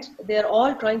 and they're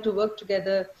all trying to work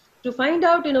together to find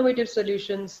out innovative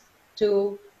solutions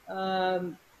to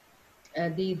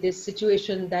this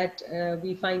situation that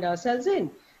we find ourselves in,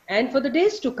 and for the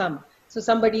days to come. So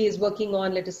somebody is working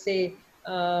on, let us say,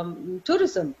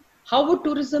 tourism. How would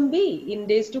tourism be in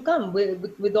days to come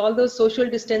with all those social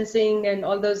distancing and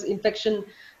all those infection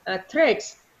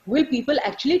threats? Will people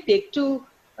actually take to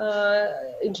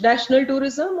international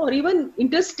tourism or even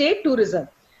interstate tourism?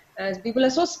 As people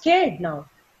are so scared now.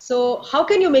 So how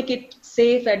can you make it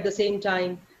safe at the same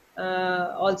time?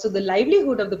 Also the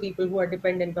livelihood of the people who are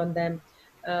dependent on them.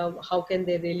 How can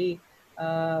they really,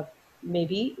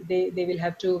 maybe they will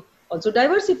have to also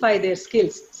diversify their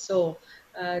skills. So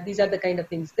these are the kind of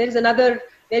things. There is another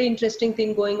very interesting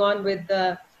thing going on with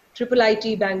Triple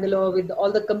IT Bangalore, with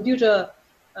all the computer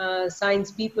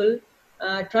science people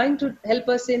trying to help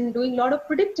us in doing a lot of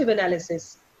predictive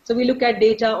analysis. So we look at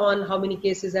data on how many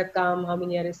cases have come, how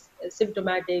many are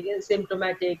symptomatic,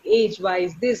 asymptomatic,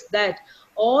 age-wise, this, that,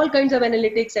 all kinds of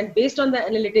analytics. And based on the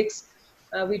analytics,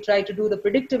 we try to do the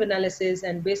predictive analysis.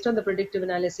 And based on the predictive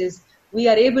analysis, we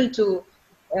are able to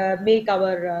make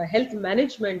our health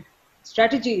management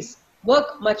strategies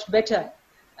work much better.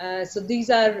 So these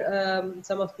are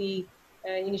some of the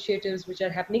initiatives which are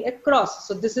happening across.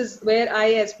 So this is where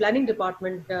I, as planning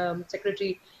department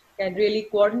secretary, can really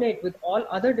coordinate with all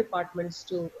other departments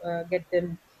to get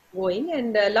them going.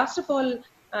 And last of all,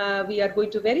 we are going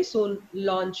to very soon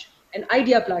launch an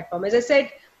idea platform. As I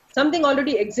said, something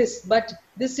already exists, but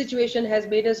this situation has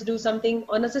made us do something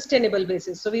on a sustainable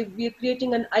basis. So we are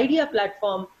creating an idea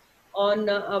platform on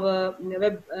our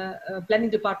planning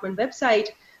department website,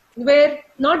 where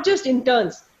not just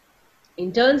interns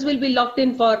will be locked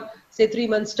in for say 3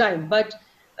 months time, but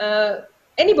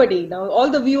anybody, now all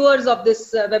the viewers of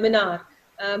this webinar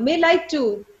may like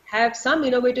to have some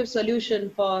innovative solution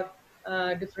for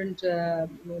different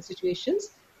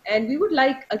situations. And we would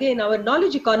like, again, our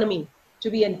knowledge economy to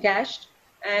be encashed.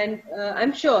 And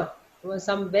I'm sure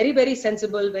some very, very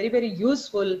sensible, very, very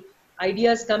useful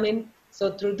ideas come in.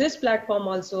 So through this platform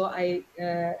also, I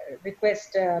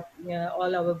request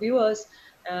all our viewers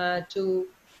to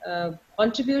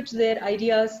contribute their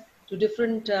ideas to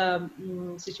different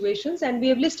situations. And we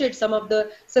have listed some of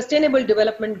the sustainable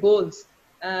development goals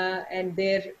and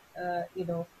their,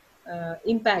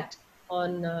 impact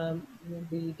on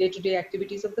the day-to-day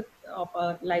activities of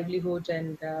our livelihood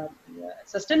and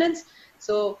sustenance.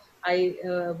 So I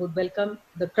would welcome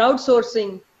the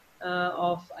crowdsourcing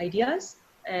of ideas,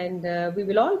 and we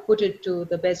will all put it to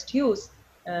the best use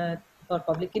for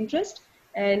public interest.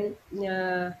 And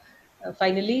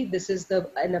finally, this is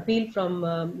an appeal from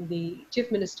the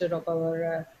Chief Minister of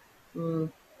our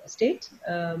state,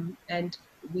 and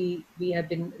we have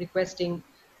been requesting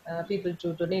people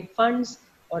to donate funds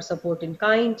or support in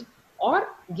kind or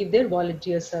give their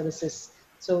volunteer services.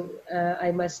 So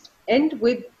I must end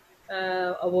with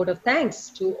a word of thanks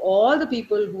to all the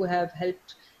people who have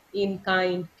helped in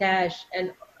kind, cash,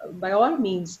 and by all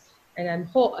means. And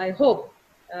I hope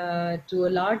to a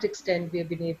large extent we have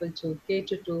been able to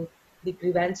cater to the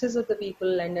grievances of the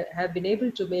people and have been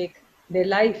able to make their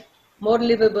life more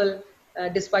livable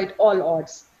despite all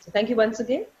odds. So thank you once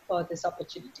again for this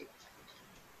opportunity.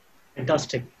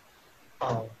 Fantastic.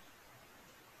 Uh,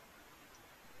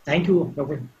 Thank you,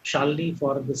 Dr. Shalini,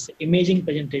 for this amazing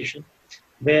presentation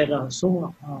where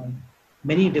so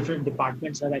many different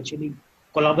departments have actually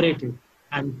collaborated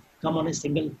and come on a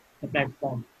single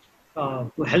platform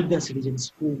to help the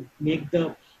citizens, to make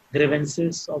the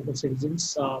grievances of the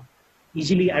citizens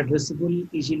easily addressable,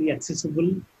 easily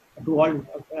accessible to all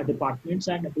departments,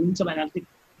 and doing some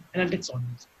analytics on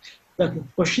this. The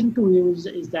question to you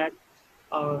is that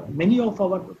many of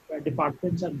our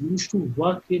departments are used to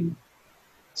work in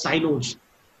silos.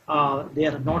 They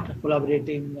are not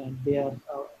collaborating, and they are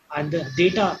and the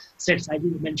data sets I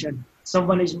you mentioned.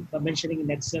 Someone is mentioning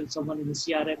in Excel, someone in the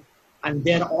CRM, and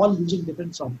they are all using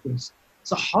different softwares.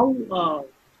 So how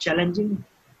challenging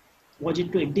was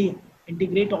it to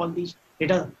integrate all these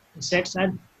data sets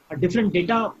and different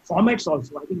data formats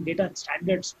also? I think data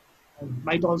standards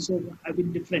might also have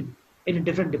been different in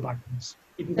different departments.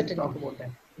 If you could talk about that.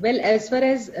 Well, as far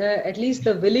as at least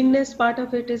the willingness part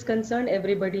of it is concerned,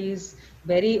 everybody is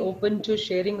very open to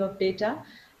sharing of data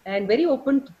and very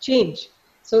open to change.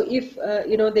 So if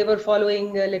they were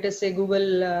following, let us say,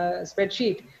 Google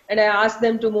spreadsheet, and I asked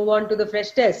them to move on to the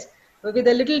fresh test, with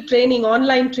a little training,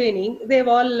 online training, they've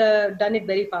all done it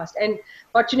very fast. And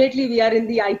fortunately, we are in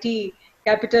the IT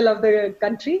capital of the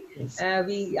country. Yes.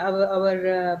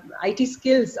 Our IT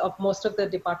skills of most of the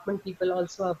department people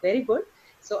also are very good.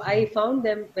 So I found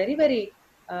them very, very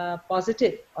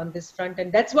positive on this front,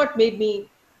 and that's what made me,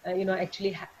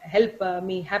 actually help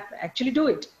me actually do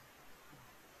it.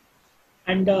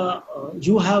 And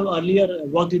you have earlier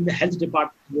worked in the health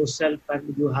department yourself,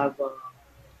 and you have a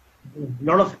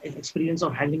lot of experience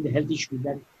of handling the health issues.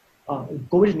 And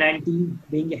COVID-19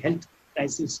 being a health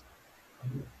crisis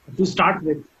to start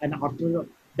with, and after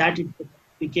that it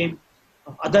became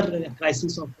other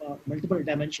crises of multiple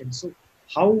dimensions. So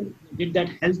how did that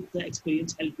health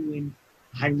experience help you in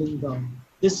handling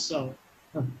this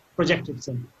project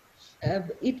itself?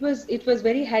 It was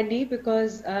very handy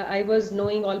because I was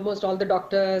knowing almost all the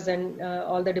doctors and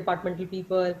all the departmental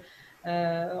people,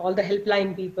 all the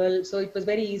helpline people. So it was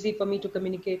very easy for me to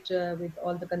communicate with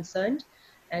all the concerned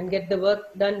and get the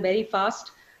work done very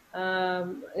fast.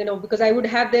 Because I would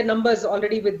have their numbers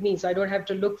already with me, so I don't have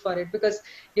to look for it. Because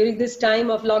during this time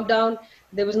of lockdown,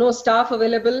 there was no staff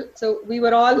available, so we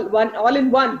were all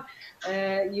in one,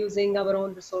 using our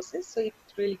own resources. So it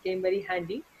really came very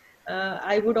handy.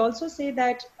 I would also say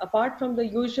that apart from the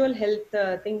usual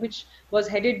health thing, which was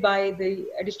headed by the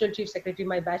Additional Chief Secretary,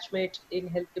 my batchmate in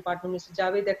Health Department, Mr.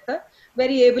 Javed Akhtar,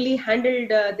 very ably handled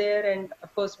there, and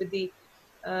of course with the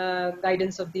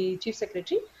guidance of the Chief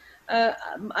Secretary.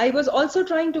 I was also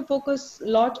trying to focus a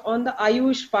lot on the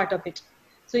Ayush part of it.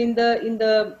 So in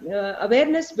the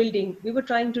awareness building, we were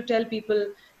trying to tell people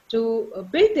to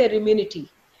build their immunity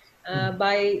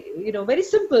by very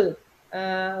simple,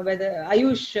 whether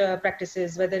Ayush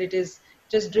practices, whether it is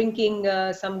just drinking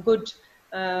some good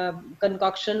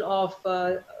concoction of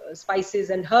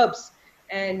spices and herbs,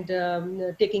 and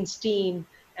taking steam,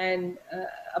 and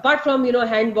apart from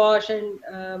hand wash and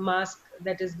mask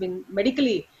that has been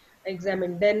medically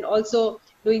examined, then also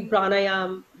doing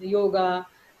pranayam, yoga,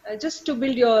 just to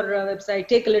build your website,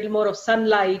 take a little more of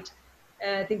sunlight,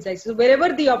 things like so.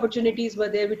 Wherever the opportunities were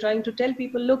there, we're trying to tell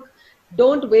people, look,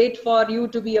 don't wait for you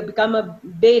to become a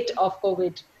bait of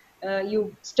COVID.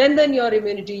 You strengthen your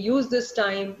immunity, use this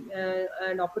time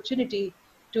and opportunity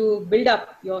to build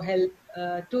up your health,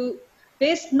 to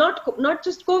face not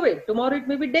just COVID. Tomorrow it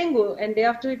may be dengue, and day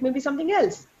after it may be something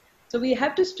else. So we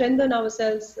have to strengthen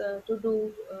ourselves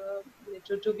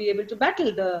to be able to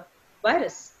battle the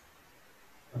virus.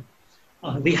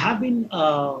 We have been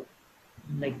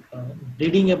like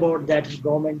reading about that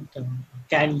government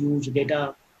can use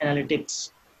data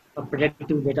analytics,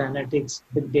 predictive data analytics,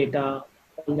 big data,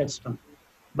 all that stuff.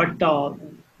 But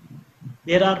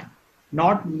there are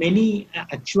not many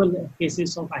actual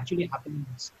cases of actually happening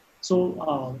this. So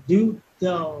do you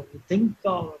think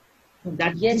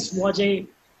that this Yes, was a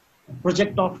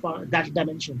project of that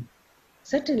dimension?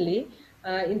 certainly.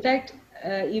 In fact,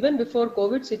 even before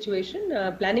COVID situation,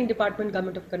 Planning Department,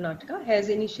 Government of Karnataka has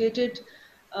initiated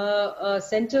a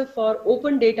Center for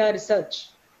Open Data Research,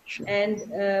 Sure.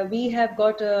 and we have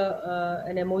got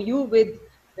an MOU with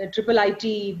Triple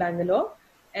IT Bangalore,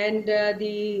 and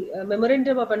the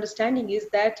memorandum of understanding is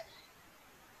that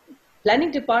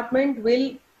Planning Department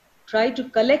will try to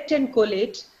collect and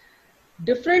collate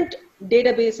different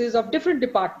databases of different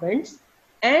departments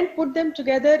and put them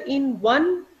together in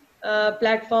one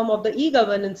platform of the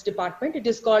e-governance department. It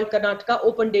is called Karnataka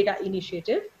Open Data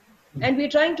Initiative. And we're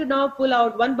trying to now pull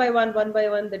out one by one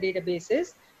the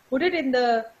databases, put it in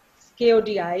the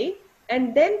KODI,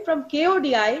 and then from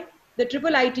KODI, the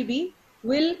triple ITB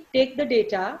will take the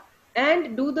data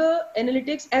and do the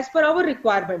analytics as per our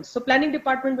requirements. So planning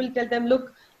department will tell them,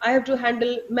 look, I have to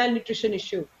handle malnutrition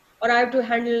issue, or I have to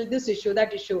handle this issue,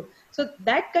 that issue. So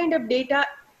that kind of data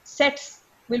sets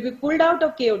will be pulled out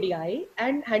of KODI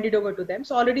and handed over to them.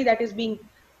 So already that is being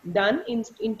done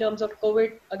in terms of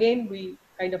COVID. Again, we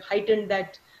kind of heightened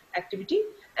that activity,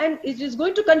 and it is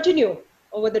going to continue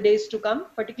over the days to come,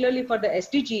 particularly for the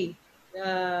SDG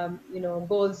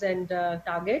goals and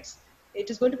targets. It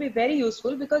is going to be very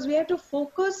useful because we have to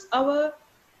focus our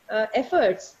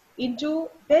efforts into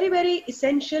very, very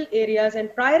essential areas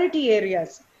and priority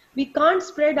areas. We can't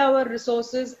spread our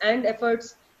resources and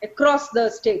efforts across the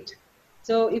state.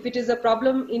 So if it is a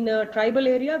problem in a tribal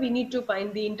area, we need to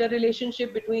find the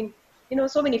interrelationship between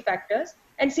so many factors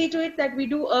and see to it that we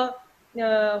do a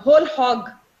whole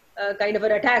hog kind of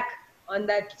an attack on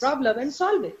that problem and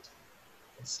solve it.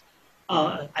 Yes.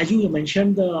 As you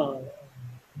mentioned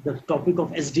the topic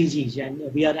of SDGs,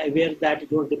 and we are aware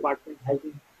that your department has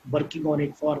been working on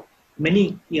it for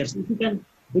many years. If you can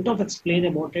bit of explain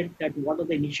about it, that what are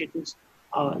the initiatives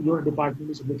your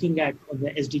department is looking at on the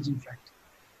SDG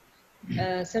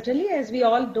front? Certainly, as we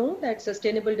all know, that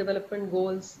Sustainable Development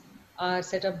Goals are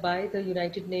set up by the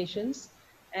United Nations,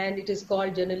 and it is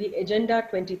called generally Agenda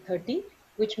 2030,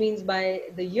 which means by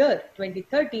the year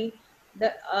 2030,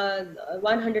 the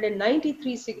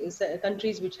 193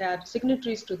 countries which are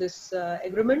signatories to this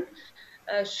agreement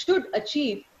should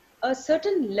achieve a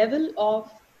certain level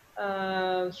of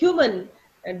human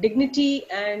dignity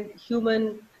and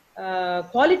human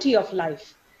quality of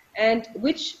life, and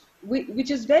which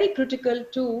is very critical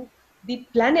to the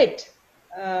planet,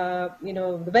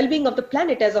 the well-being of the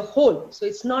planet as a whole. So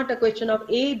it's not a question of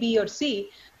A, B, or C,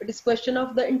 but it's a question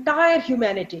of the entire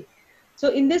humanity. So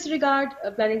in this regard,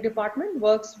 planning department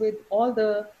works with all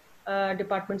the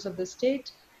departments of the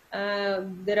state.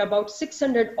 There are about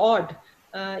 600 odd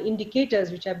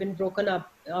indicators which have been broken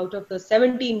up out of the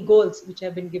 17 goals which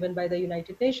have been given by the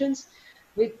United Nations.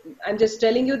 I'm just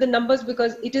telling you the numbers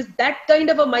because it is that kind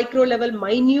of a micro level,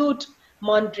 minute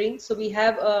monitoring. So we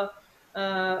have a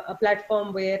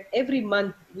platform where every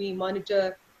month we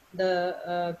monitor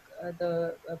the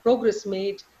progress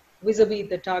made vis-a-vis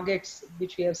the targets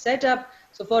which we have set up.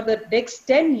 So for the next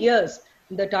 10 years,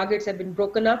 the targets have been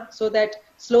broken up so that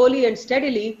slowly and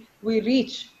steadily we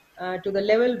reach to the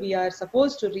level we are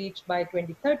supposed to reach by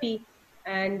 2030.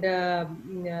 And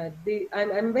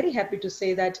I'm very happy to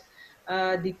say that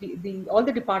all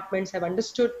the departments have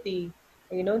understood the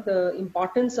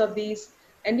importance of these,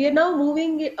 and we are now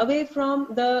moving away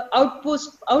from the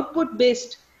output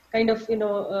based kind of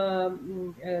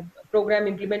program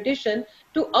implementation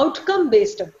to outcome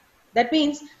based. That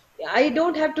means I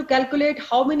don't have to calculate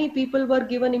how many people were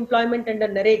given employment under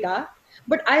NREGA,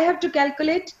 but I have to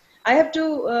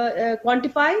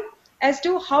quantify as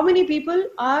to how many people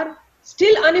are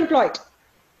still unemployed.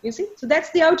 You see, so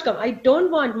that's the outcome. I don't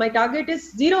want, my target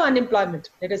is zero unemployment,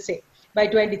 let us say, by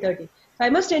 2030. So I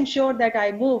must ensure that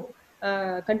I move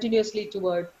continuously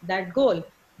toward that goal,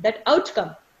 that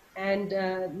outcome. And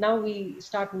now we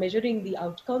start measuring the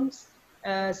outcomes.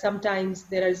 Sometimes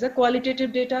there is a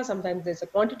qualitative data, sometimes there's a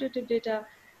quantitative data,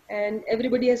 and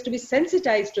everybody has to be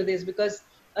sensitized to this, because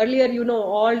earlier,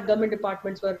 all government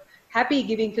departments were happy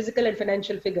giving physical and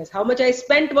financial figures. How much I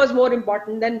spent was more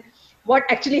important than what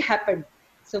actually happened.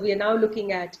 So we are now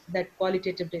looking at that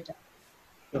qualitative data.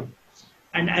 Sure.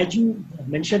 And as you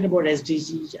mentioned about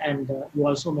SDGs and you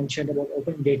also mentioned about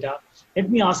open data, let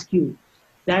me ask you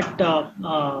that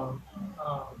uh,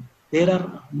 there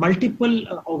are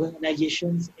multiple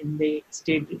organizations in the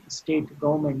state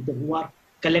government who are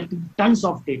collecting tons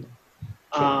of data.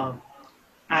 True.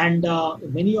 And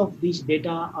many of these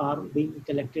data are being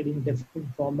collected in different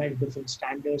formats, different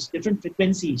standards, different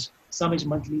frequencies. Some is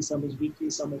monthly, some is weekly,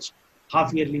 some is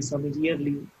half yearly, some is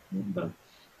yearly.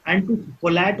 And to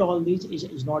collate all these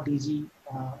is not easy.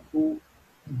 To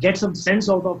get some sense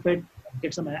out of it,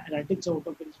 get some analytics out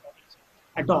of it is not easy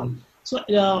at all. So,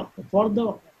 for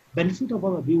the benefit of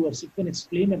our viewers, you can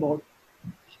explain about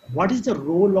what is the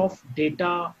role of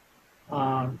data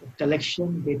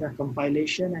collection, data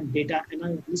compilation, and data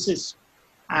analysis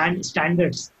and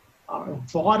standards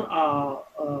for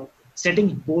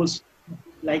setting goals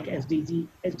like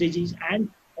SDGs, and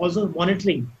also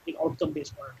monitoring, the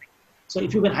outcome-based monitoring. So,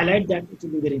 if you can highlight that, it will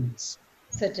be very nice.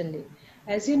 Certainly.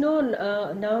 As you know,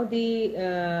 now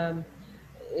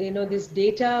this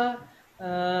data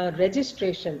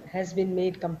registration has been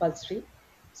made compulsory.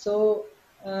 So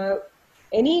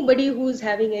anybody who is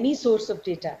having any source of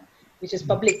data, which is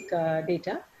public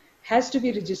data, has to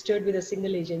be registered with a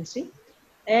single agency,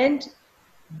 and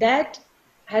that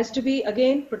has to be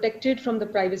again protected from the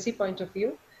privacy point of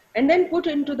view, and then put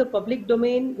into the public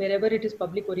domain wherever it is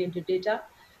public oriented data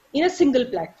in a single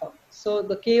platform. So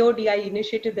the KODI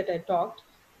initiative that I talked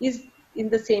is in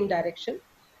the same direction.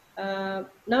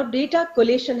 Now data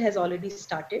collation has already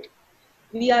started.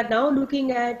 We are now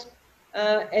looking at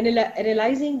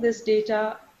analyzing this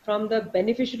data from the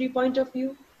beneficiary point of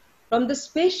view, from the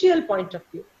spatial point of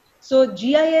view. So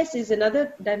GIS is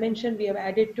another dimension we have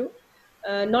added to.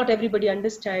 Not everybody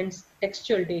understands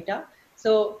textual data.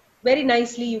 So very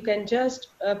nicely, you can just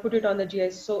put it on the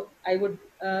GIS. So I would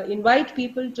invite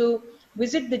people to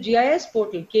visit the GIS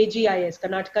portal, KGIS,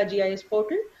 Karnataka GIS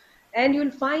portal, and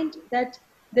you'll find that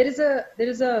there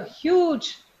is a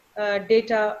huge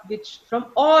data which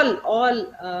from all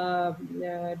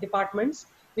departments,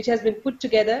 which has been put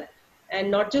together,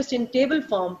 and not just in table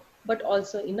form but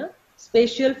also in a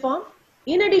spatial form.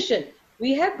 In addition,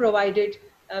 we have provided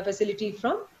a facility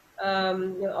from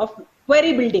of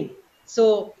query building.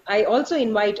 So I also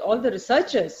invite all the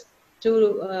researchers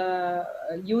to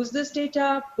use this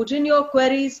data, put in your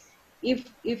queries.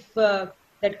 If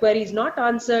that query is not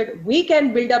answered, we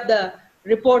can build up the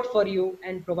report for you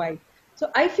and provide. So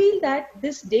I feel that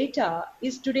this data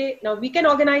is today, now we can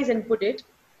organize and put it.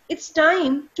 It's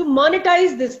time to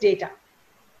monetize this data.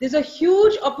 There's a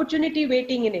huge opportunity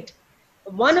waiting in it.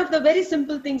 One of the very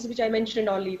simple things which I mentioned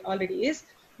already is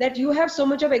that you have so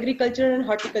much of agriculture and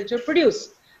horticulture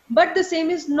produce, but the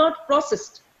same is not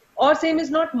processed or same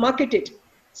is not marketed.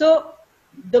 So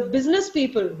the business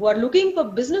people who are looking for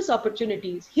business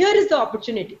opportunities, here is the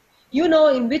opportunity. You know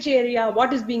in which area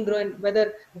what is being grown,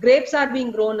 whether grapes are being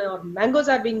grown or mangoes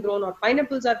are being grown or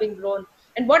pineapples are being grown,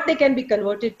 and what they can be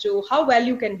converted to, how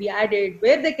value can be added,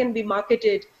 where they can be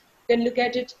marketed. You can look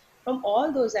at it from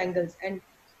all those angles. And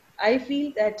I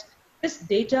feel that this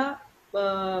data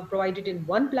provided in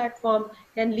one platform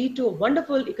can lead to a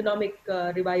wonderful economic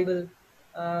revival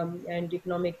and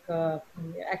economic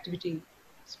activity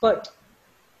spurt.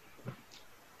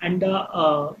 And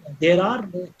there are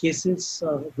cases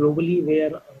globally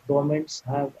where governments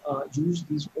have used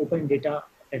these open data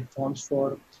platforms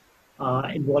for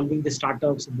involving the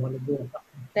startups, involving the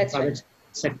That's private right.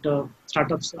 sector.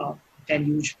 Startups can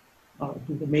use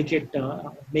to make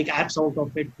apps out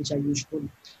of it, which are useful.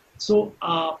 So,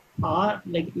 are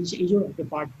like each of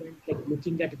department like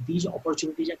looking at these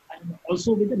opportunities, and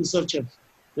also with the researchers.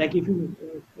 Like if you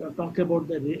talk about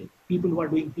the people who are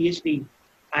doing PhD,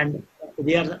 and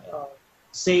they are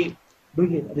say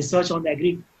doing research on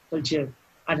agriculture,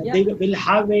 and Yeah. they will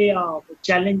have a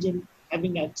challenge in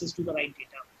having access to the right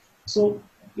data. So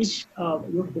each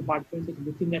your department is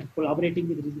looking at collaborating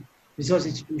with research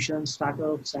institutions,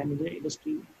 startups, and the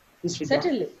industry. This regard.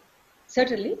 Certainly,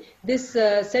 certainly. This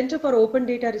Center for Open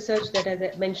Data Research that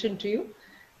I mentioned to you,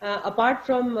 apart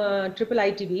from triple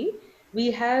ITB,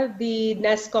 we have the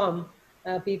NASCOM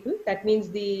people. That means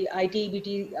the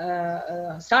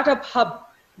ITBT startup hub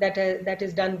that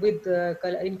is done with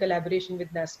in collaboration with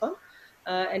NASCOM,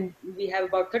 and we have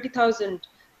about 30,000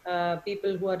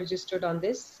 people who are registered on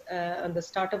this. On the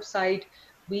startup side,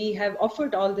 we have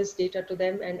offered all this data to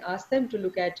them and asked them to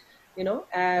look at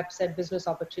apps and business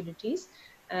opportunities.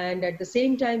 And at the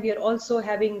same time, we are also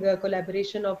having a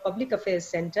collaboration of Public Affairs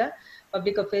Center.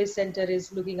 Public Affairs Center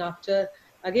is looking after,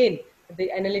 again, the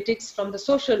analytics from the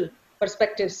social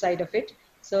perspective side of it.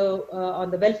 So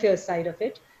on the welfare side of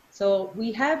it. So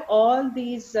we have all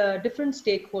these different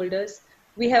stakeholders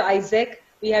We have ISEC,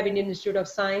 we have Indian Institute of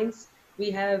Science,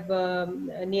 we have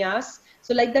NIAS.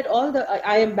 So like that, all the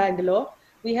IIM Bangalore,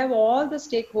 we have all the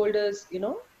stakeholders,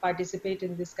 participate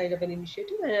in this kind of an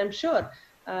initiative, and I'm sure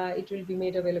it will be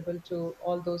made available to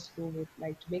all those who would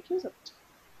like to make use of it.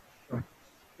 Sure.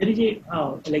 There is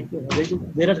a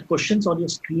there are questions on your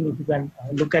screen. If you can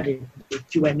look at it, the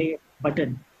Q&A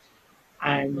button,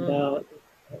 and there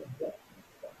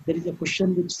is a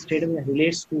question which straight away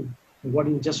relates to what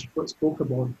you just spoke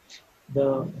about.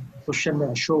 The question by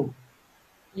Ashok.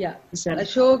 Yeah, Sir,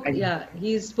 Ashok, yeah,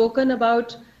 he's spoken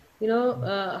about,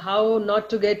 how not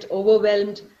to get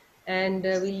overwhelmed, and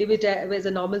we live it as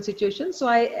a normal situation. So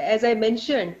as I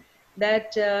mentioned,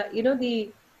 that,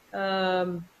 the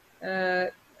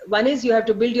one is you have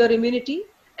to build your immunity,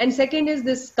 and second is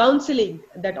this counseling,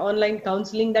 that online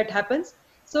counseling that happens.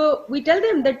 So we tell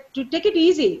them that to take it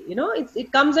easy,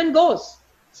 it comes and goes.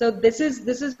 So this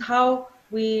is how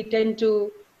we tend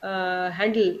to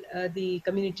handle the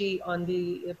community on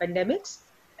the pandemics.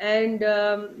 And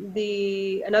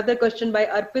the another question by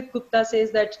Arpit Gupta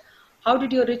says that, how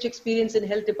did your rich experience in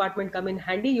health department come in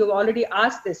handy? You've already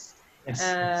asked this, yes.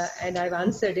 and I've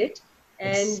answered it.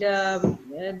 Yes.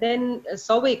 And then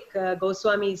Souvik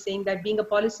Goswami is saying that, being a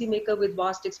policymaker with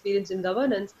vast experience in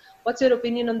governance, what's your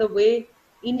opinion on the way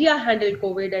India handled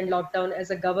COVID and lockdown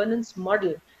as a governance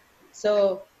model?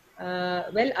 So,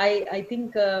 well, I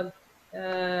think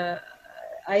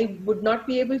I would not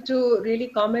be able to really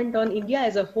comment on India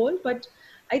as a whole, but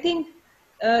I think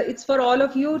it's for all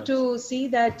of you to see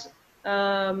that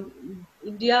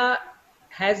India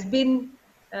has been,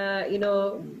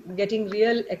 getting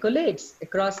real accolades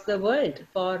across the world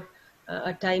for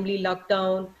a timely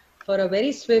lockdown, for a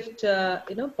very swift,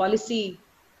 policy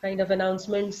kind of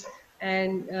announcements,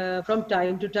 and from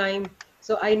time to time.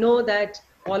 So I know that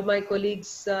all my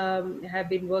colleagues have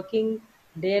been working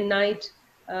day and night,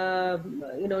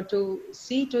 to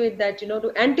see to it that,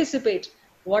 to anticipate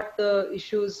what the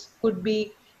issues could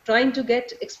be, trying to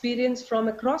get experience from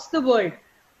across the world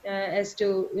as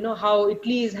to, how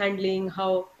Italy is handling,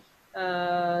 how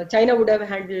China would have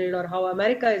handled, or how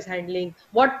America is handling,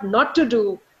 what not to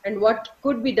do and what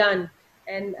could be done.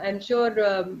 And I'm sure,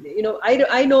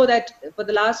 I know that for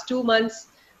the last 2 months,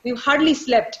 we've hardly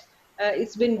slept.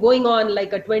 It's been going on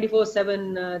like a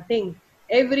 24/7 thing.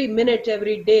 Every minute,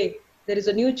 every day, there is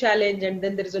a new challenge, and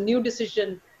then there is a new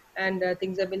decision, and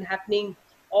things have been happening.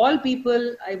 All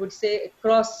people, I would say,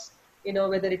 across,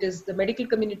 whether it is the medical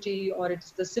community or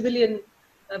it's the civilian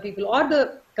people or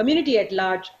the community at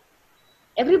large,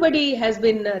 everybody has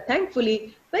been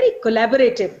thankfully very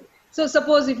collaborative. So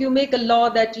suppose if you make a law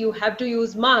that you have to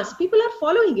use masks, people are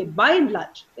following it by and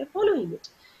large. They're following it.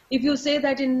 If you say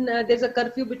that there's a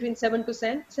curfew between 7 to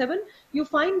 7, you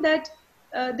find that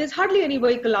there's hardly any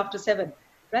vehicle after 7,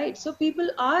 right? So people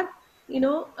are,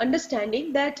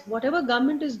 understanding that whatever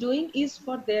government is doing is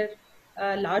for their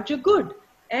larger good,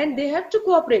 and they have to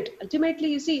cooperate. Ultimately,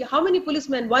 you see how many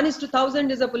policemen,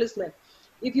 1:1,000 is a policeman.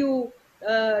 If you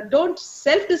don't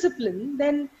self-discipline,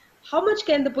 then how much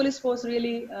can the police force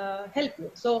really help you?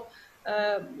 So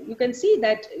you can see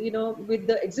that, with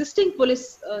the existing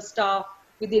police staff,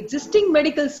 with the existing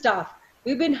medical staff,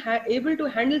 we've been able to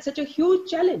handle such a huge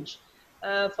challenge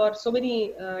for so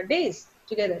many days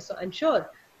together. So I'm sure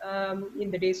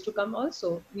in the days to come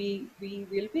also, we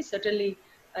will be certainly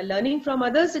learning from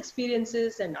others'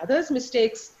 experiences and others'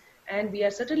 mistakes, and we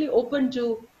are certainly open to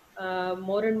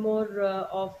more and more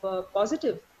of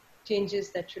positive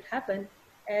changes that should happen.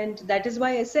 And that is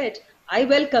why I said I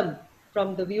welcome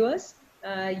from the viewers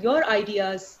your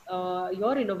ideas,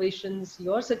 your innovations,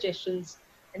 your suggestions,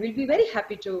 and we'll be very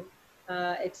happy to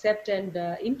accept and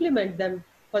implement them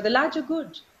for the larger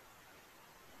good.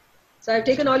 So I've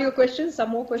taken all your questions. Some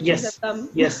more questions have come.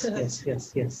 Yes.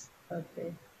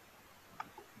 Okay.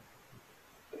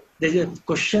 There's a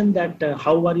question that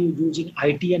how are you using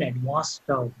IT and advanced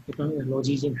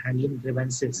technologies in handling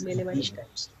grievances in these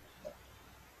times?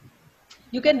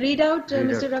 You can read out,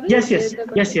 Mr. Ravi?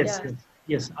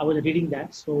 Yes. I was reading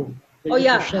that. So. Oh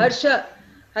yeah, Harsha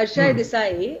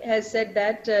Desai has said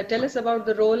that, tell us about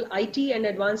the role IT and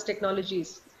advanced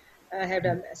technologies have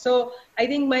done. So I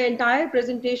think my entire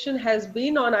presentation has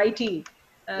been on IT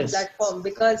platform,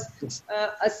 because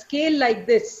a scale like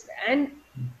this, and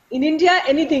in India,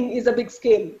 anything is a big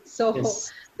scale. So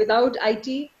without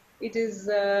IT, it is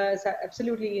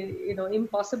absolutely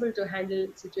impossible to handle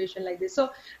a situation like this. So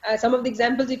some of the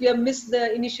examples, if you have missed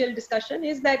the initial discussion,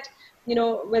 is that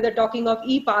whether talking of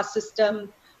e-pass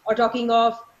system or talking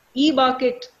of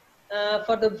e-market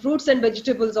for the fruits and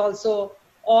vegetables also,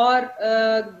 or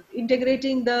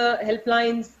integrating the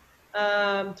helplines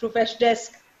through Fresh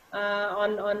Desk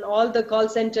on all the call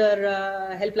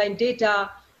center helpline data,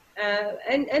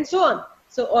 and so on.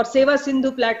 So, or Seva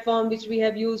Sindhu platform, which we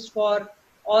have used for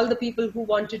all the people who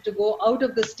wanted to go out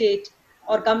of the state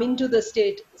or come into the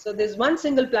state. So there's one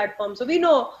single platform. So we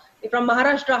know from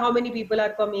Maharashtra how many people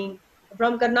are coming,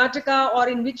 from Karnataka or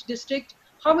in which district,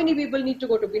 how many people need to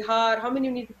go to Bihar, how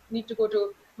many need to go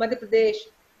to Madhya Pradesh.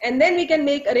 And then we can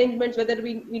make arrangements whether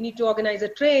we need to organize a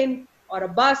train or a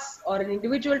bus or an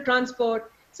individual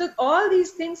transport. So all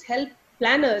these things help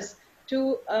planners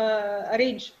to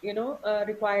arrange,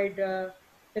 required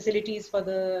facilities for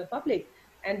the public.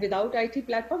 And without IT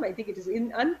platform, I think it is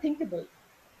unthinkable.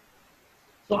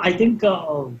 So I think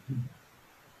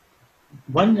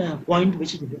one point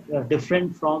which is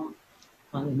different from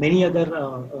many other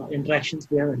interactions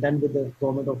we have done with the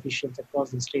government officials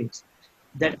across the states,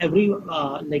 that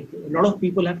like a lot of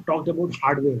people have talked about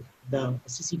hardware, the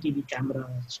CCTV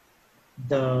cameras,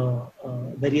 the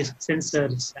various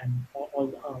sensors, and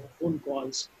all phone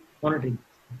calls monitoring.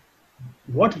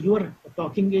 What you are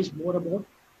talking is more about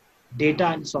data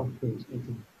and software, I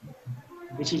think,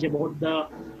 which is about the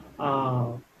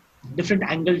different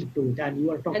angles to it. And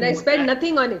you are talking. And I spend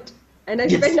nothing on it. And I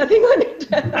Yes. spend nothing on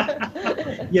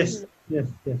it. Yes.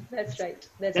 That's right.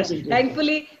 That's right.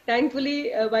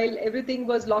 Thankfully, while everything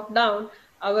was locked down,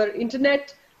 our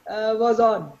internet was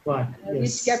on,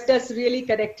 which kept us really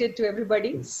connected to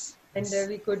everybody, and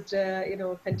we could,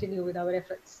 continue with our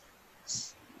efforts.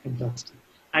 Fantastic.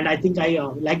 And I think I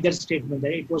like that statement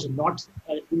that it was not,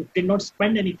 we did not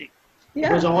spend anything. Yeah.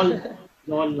 It was all.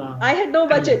 I had no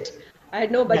budget. I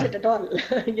had no budget at all.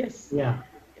 Yes. Yeah.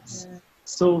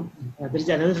 So there is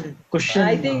another question.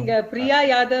 I think Priya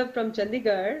Yadav from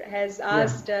Chandigarh has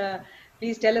asked,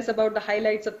 please tell us about the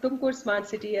highlights of Tumkur Smart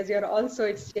City, as you are also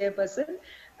its chairperson.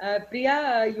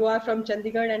 Priya, you are from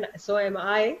Chandigarh, and so am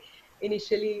I,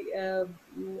 initially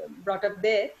brought up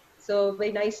there. So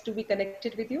very nice to be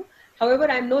connected with you. However,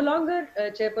 I'm no longer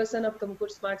chairperson of Tumkur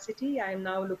Smart City. I am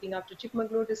now looking after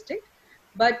Chikmagalur district.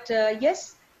 But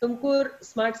yes, Tumkur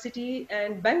Smart City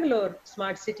and Bangalore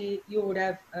Smart City, you would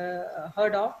have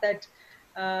heard of that.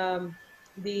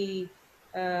 The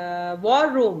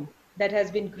war room that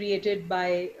has been created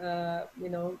by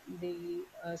the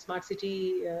smart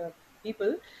city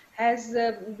people has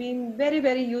been very,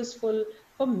 very useful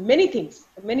for many things.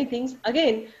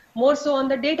 Again, more so on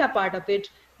the data part of it,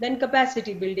 then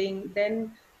capacity building,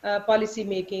 then policy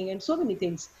making, and so many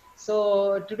things.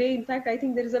 So today, in fact, I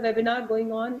think there is a webinar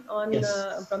going on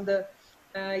from the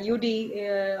UD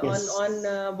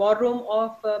on War Room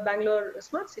of Bangalore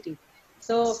Smart City.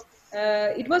 So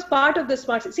it was part of the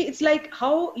smart city. See, it's like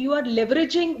how you are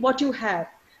leveraging what you have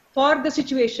for the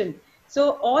situation.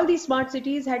 So all these smart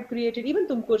cities had created, even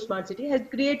Tumkur Smart City had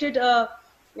created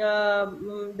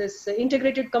this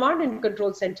integrated command and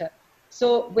control center.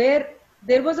 So where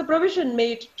there was a provision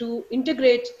made to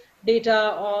integrate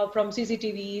data from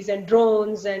CCTVs and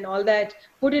drones and all that,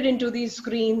 put it into these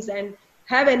screens and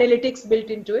have analytics built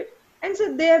into it. And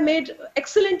so they have made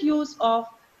excellent use of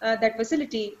that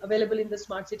facility available in the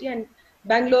smart city. And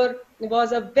Bangalore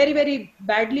was a very, very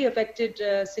badly affected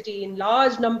city in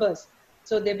large numbers.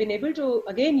 So they've been able to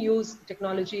again use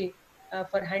technology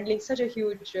for handling such a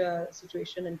huge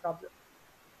situation and problem.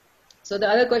 So the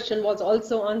other question was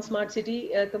also on smart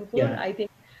city, Tumkur. I think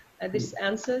this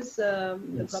answers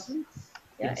the problem.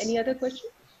 Yeah. Any other question?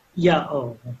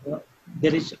 Yeah.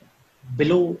 There is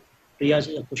below Priya's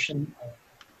question.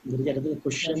 There is another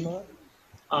question.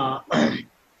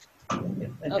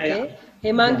 Okay.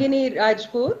 Hemangini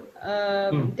Rajpur,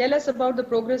 tell us about the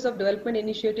progress of development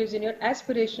initiatives in your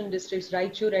aspiration districts,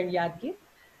 Raichur and Yadgir.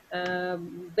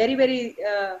 Very, very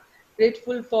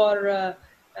grateful for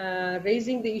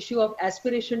raising the issue of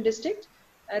aspiration district.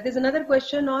 There's another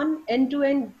question on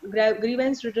end-to-end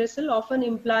grievance redressal often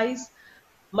implies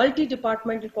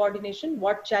multi-departmental coordination.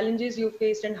 What challenges you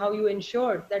faced and how you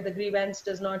ensured that the grievance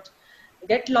does not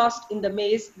get lost in the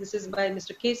maze. This is by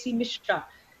Mr. K.C. Mishra.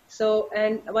 So,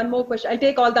 and one more question. I'll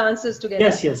take all the answers together.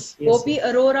 Yes. Gopi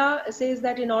Arora says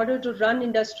that in order to run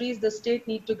industries, the state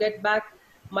need to get back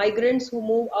migrants who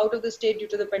move out of the state due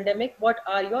to the pandemic. What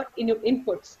are your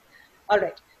inputs? All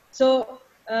right. So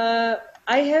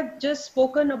I have just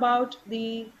spoken about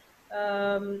the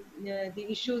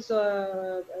issues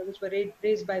which were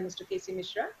raised by Mr. K.C.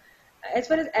 Mishra. As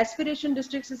far as aspiration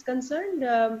districts is concerned,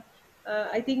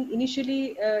 I think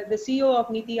initially the CEO of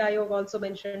Niti Aayog also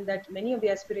mentioned that many of the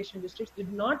aspiration districts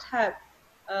did not have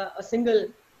a single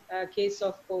case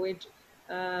of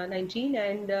COVID-19,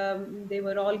 and they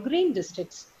were all green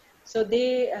districts. So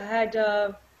they had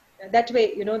that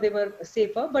way, they were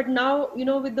safer. But now,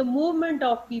 with the movement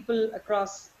of people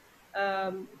across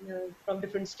from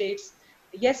different states.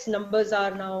 Yes, numbers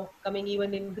are now coming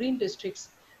even in green districts.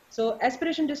 So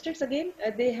aspiration districts, again,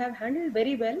 they have handled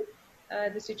very well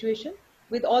the situation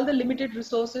with all the limited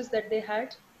resources that they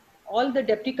had. All the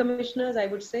deputy commissioners, I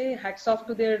would say, hats off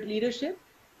to their leadership.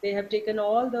 They have taken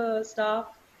all the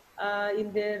staff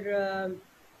in their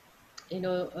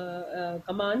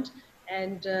command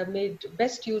and made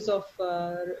best use of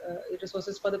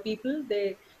resources for the people.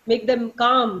 They make them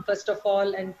calm first of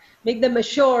all and make them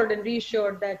assured and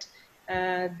reassured that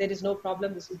there is no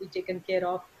problem, this will be taken care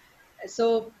of.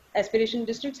 So aspiration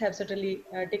districts have certainly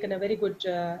taken a very good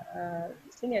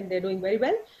thing, and they're doing very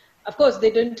well. Of course, they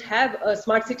don't have a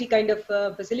smart city kind of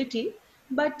facility,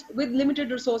 but with limited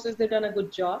resources, they've done a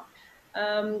good job.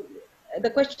 Um, the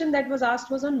question that was asked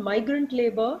was on migrant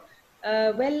labor.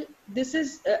 Well, this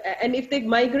is, and if they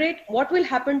migrate, what will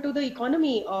happen to the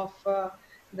economy of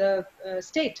the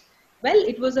state? Well,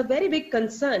 it was a very big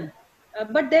concern.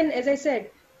 But then, as I said,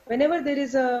 whenever there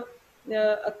is a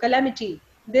calamity,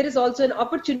 there is also an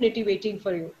opportunity waiting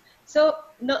for you. So,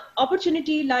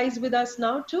 opportunity lies with us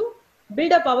now to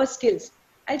build up our skills.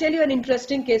 I'll tell you an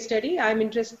interesting case study. I'm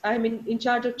in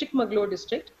charge of Chikmagalur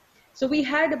district. So we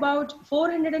had about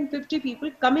 450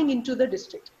 people coming into the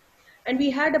district, and we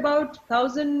had about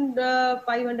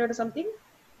 1,500 or something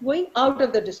going out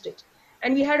of the district,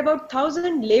 and we had about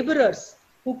 1,000 laborers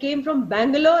who came from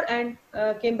Bangalore and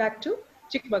came back to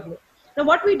Chikmagalur. Now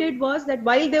what we did was that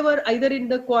while they were either in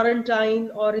the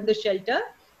quarantine or in the shelter,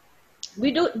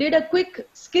 we did a quick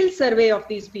skill survey of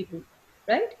these people,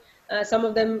 right? Some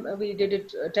of them we did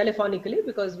it telephonically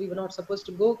because we were not supposed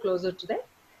to go closer to them.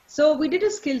 So we did a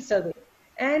skill survey,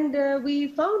 and we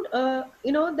found,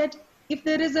 that if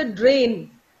there is a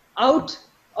drain out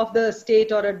of the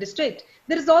state or a district,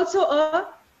 there is also a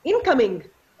incoming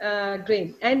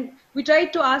drain. And we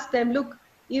tried to ask them, look,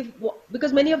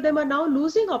 because many of them are now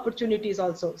losing opportunities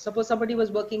also. Suppose somebody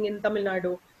was working in Tamil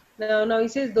Nadu. Now he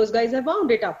says, those guys have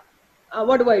wound it up.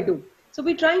 What do I do? So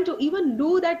we're trying to even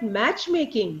do that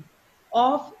matchmaking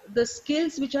of the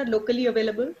skills which are locally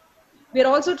available. We're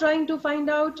also trying to find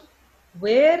out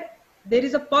where there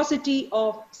is a paucity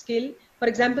of skill. For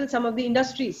example, some of the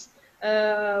industries,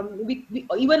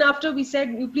 even after we said,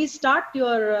 you please start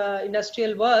your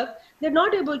industrial work, they're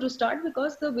not able to start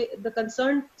because the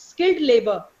concerned skilled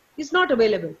labor is not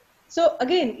available. So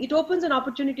again, it opens an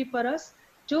opportunity for us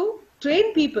to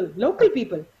train people, local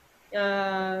people,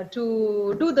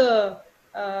 to do the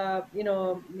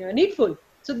needful.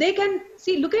 So they can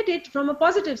look at it from a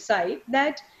positive side,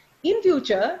 that in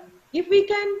future, if we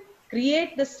can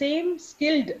create the same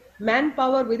skilled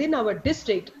manpower within our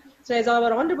district, so as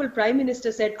our Honorable Prime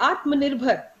Minister said,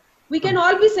 Atmanirbhar, we can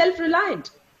all be self-reliant.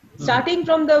 Starting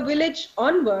from the village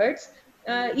onwards,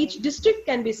 each district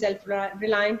can be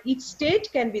self-reliant, each state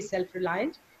can be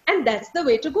self-reliant, and that's the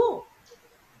way to go.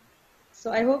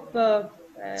 So I hope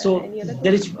so any other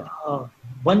there is questions?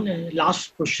 one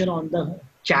last question on the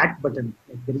chat button.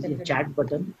 There is a chat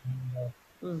button.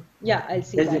 Yeah, I'll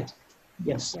see that.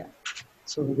 Yes. Yeah.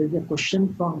 So there is a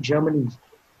question from Germany.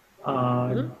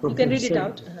 You can read it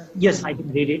out. Yes, I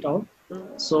can read it out.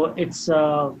 So it's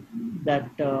that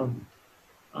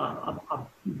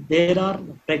there are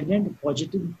pregnant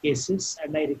positive cases,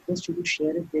 and I request you to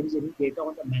share if there is any data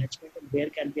on the management and where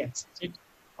can be accessed,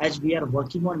 as we are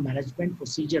working on management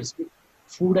procedures with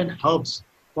food and herbs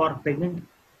for pregnant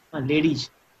ladies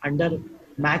under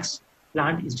Max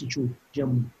Planck Institute,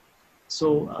 Germany.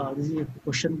 So this is a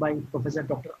question by Professor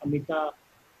Dr.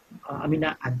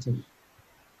 Amina Akhtar.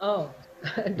 Oh,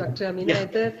 Dr. Amina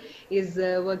Akhtar is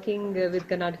working with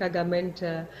Karnataka government,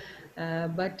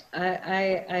 but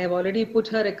I have already put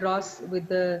her across with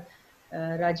the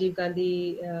Rajiv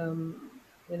Gandhi,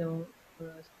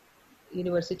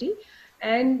 university.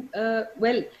 And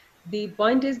well, the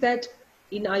point is that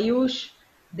in Ayush,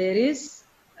 there is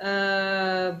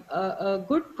a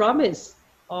good promise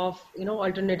of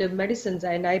alternative medicines,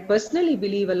 and I personally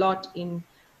believe a lot in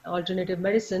alternative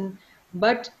medicine.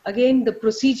 But again, the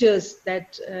procedures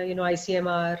that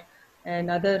ICMR and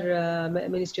other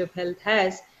Ministry of Health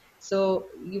has, so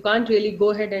you can't really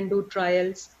go ahead and do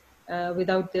trials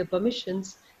without their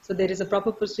permissions. So there is a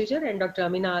proper procedure, and Dr.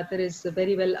 Amina Akhtar is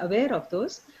very well aware of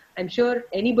those. I'm sure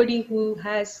anybody who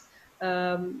has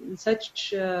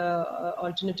such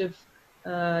alternative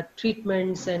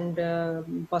treatments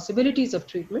and possibilities of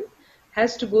treatment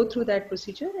has to go through that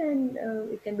procedure, and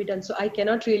it can be done. So I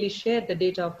cannot really share the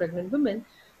data of pregnant women.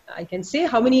 I can say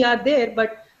how many are there,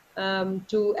 but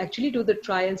to actually do the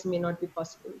trials may not be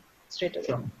possible straight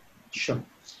away. Sure.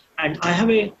 And I have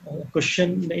a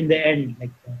question in the end,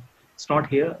 it's not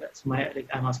here.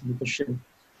 I'm asking the question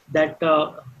that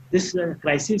this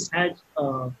crisis has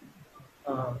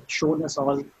shown us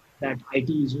all that IT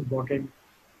is important.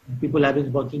 People have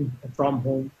been working from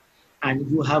home, and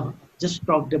you have just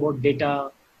talked about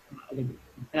data, like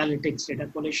analytics, data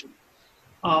collection.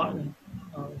 Uh,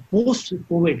 Post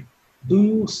COVID, do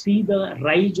you see the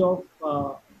rise of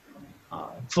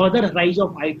further rise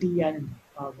of IT and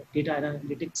data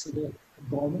analytics in the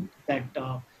government that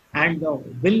and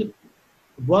will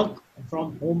work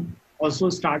from home also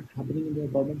start happening in the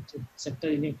government sector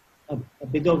in a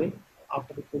bigger way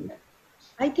after the COVID?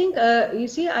 I think, you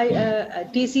see,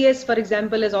 TCS, for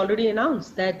example, has already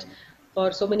announced that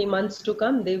for so many months to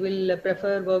come, they will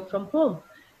prefer work from home.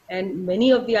 And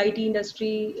many of the IT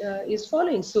industry is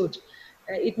following suit.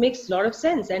 It makes a lot of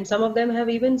sense. And some of them have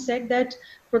even said that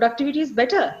productivity is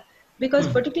better because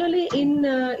particularly in,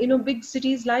 big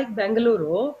cities like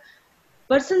Bangalore,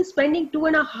 person spending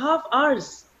 2.5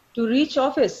 hours to reach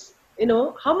office,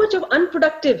 how much of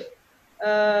unproductive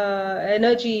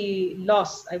energy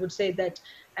loss, I would say,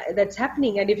 that's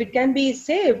happening. And if it can be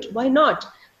saved, why not?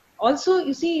 Also,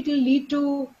 you see, it will lead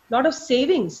to a lot of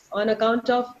savings on account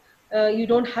of you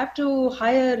don't have to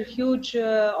hire huge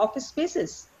office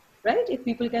spaces, right? If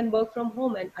people can work from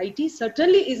home, and IT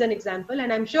certainly is an example.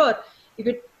 And I'm sure if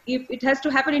it has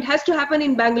to happen, it has to happen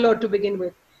in Bangalore to begin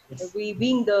with, Yes. we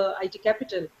being the IT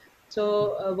capital.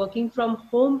 So working from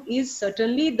home is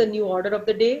certainly the new order of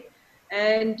the day.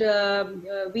 And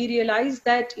we realized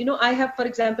that, I have, for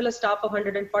example, a staff of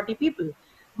 140 people,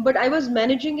 but I was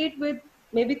managing it with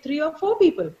maybe 3 or 4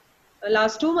 people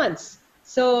last 2 months.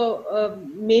 So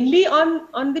mainly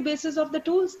on the basis of the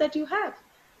tools that you have.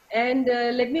 And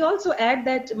let me also add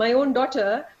that my own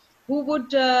daughter, who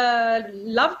would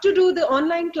love to do the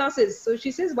online classes. So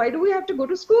she says, why do we have to go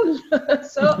to school?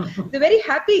 So they're very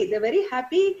happy. They're very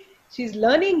happy. She's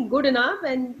learning good enough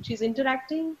and she's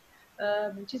interacting.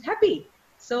 She's happy.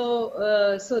 So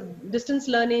distance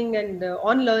learning and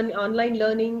online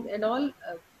learning and all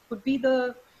could be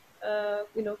the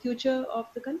future of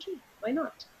the country. Why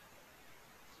not?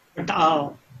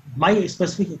 But my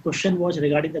specific question was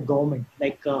regarding the government,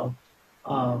 like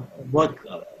work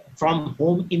from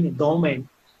home in government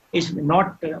is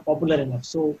not popular enough.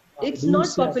 So It's do you not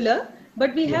see? popular,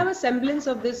 but we Yeah. have a semblance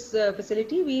of this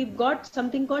facility. We've got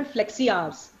something called flexi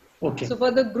hours. Okay. So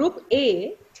for the group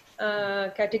A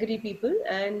category people,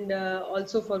 and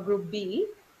also for group B,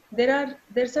 there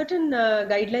are certain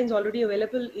guidelines already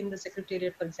available in the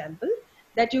secretariat, for example,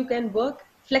 that you can work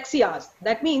flexi hours.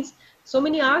 That means so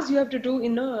many hours you have to do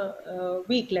in a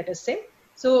week, let us say.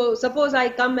 So suppose I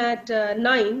come at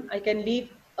 9, I can leave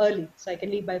early, so I can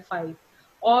leave by 5.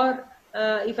 Or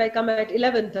if I come at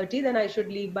 11:30, then I should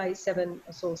leave by 7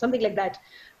 or so, something like that.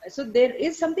 So there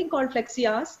is something called flexi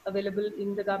hours available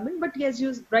in the government, but as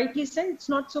you rightly said, it's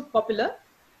not so popular.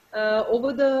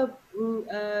 Over the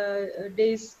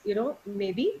days,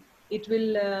 maybe it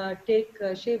will take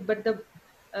shape. But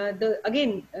the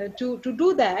again to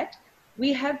do that,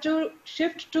 we have to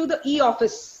shift to the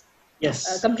e-office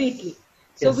Yes. completely.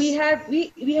 So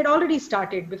Yes. we had already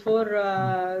started before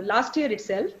last year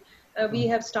itself. We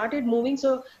have started moving.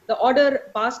 So the order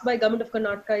passed by Government of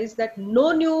Karnataka is that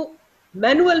no new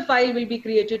manual file will be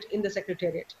created in the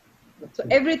secretariat. So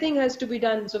everything has to be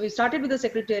done. So we started with the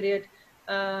secretariat.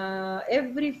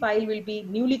 Every file will be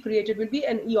newly created, will be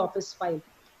an e-office file.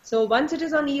 So once it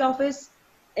is on e-office,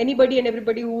 anybody and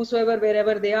everybody, whosoever,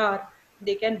 wherever they are,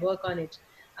 they can work on it.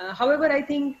 However, I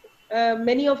think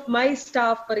many of my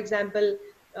staff, for example,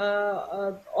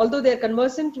 although they're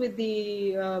conversant with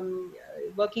the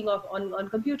working on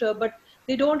computer, but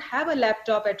they don't have a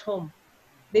laptop at home.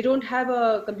 They don't have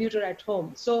a computer at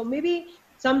home. So maybe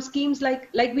some schemes like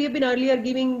we have been earlier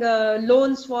giving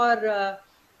loans for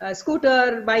a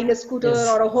scooter, buying a scooter Yes.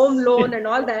 or a home loan and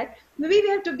all that. Maybe we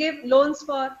have to give loans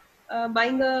for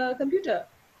buying a computer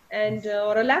and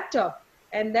or a laptop.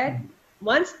 And that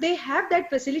once they have that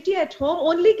facility at home,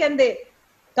 only can they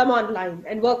come online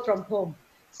and work from home.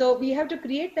 So we have to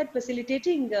create that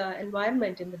facilitating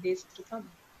environment in the days to come.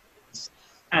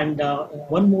 And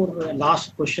one more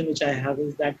last question which I have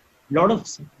is that a lot of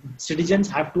citizens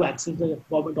have to access the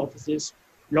government offices.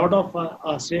 A lot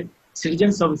of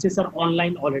citizen services are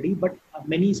online already, but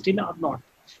many still are not.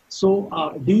 So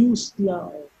do you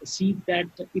see that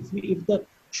if the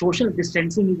social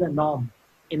distancing is a norm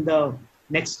in the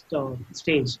next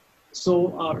stage,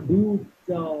 so do you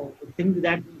think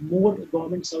that more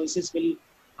government services will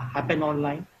happen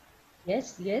online?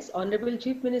 Yes, yes. Honorable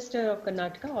Chief Minister of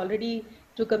Karnataka already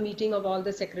took a meeting of all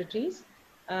the secretaries.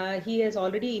 He has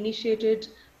already initiated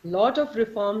a lot of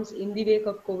reforms in the wake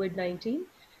of COVID-19,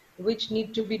 which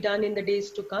need to be done in the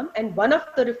days to come. And one of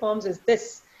the reforms is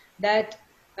this, that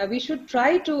we should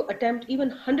try to attempt even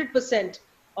 100%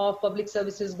 of public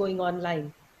services going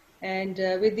online. And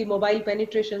with the mobile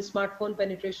penetration, smartphone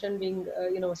penetration being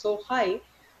so high,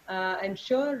 I'm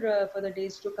sure for the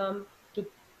days to come, to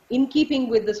in keeping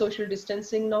with the social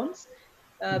distancing norms,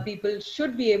 people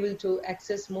should be able to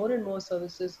access more and more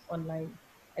services online,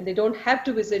 and they don't have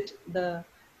to visit the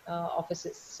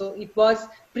offices. So it was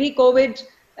pre-COVID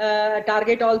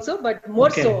target also, but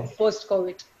more so Okay.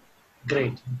 post-COVID.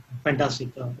 Great, fantastic.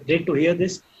 Great to hear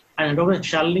this. And Dr.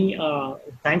 Shalini,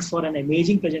 thanks for an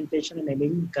amazing presentation, an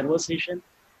amazing conversation,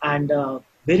 and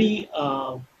very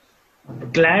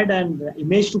glad and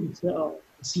amazed to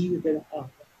see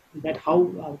that how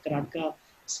Karnataka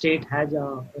state has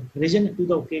risen to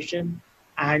the occasion,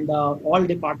 and all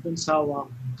departments have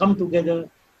come together,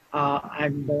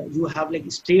 and you have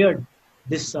like steered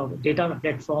this data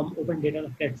platform, open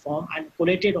data platform, and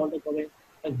collated all the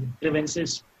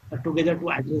grievances together to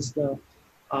address the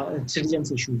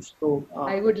citizens' issues. So,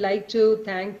 I would like to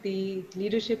thank the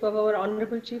leadership of our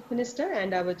Honorable Chief Minister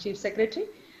and our Chief Secretary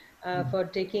for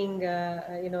taking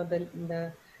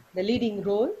the leading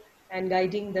role and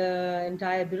guiding the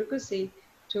entire bureaucracy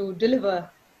to deliver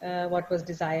what was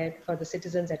desired for the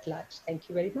citizens at large. Thank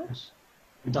you very much.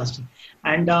 fantastic.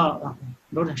 And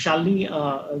Dr. Shalini,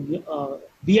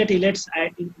 we at Elets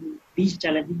in these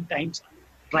challenging times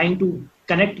trying to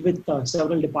connect with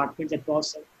several departments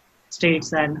across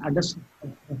states and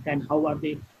understand how are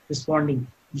they responding.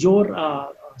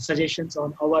 Your suggestions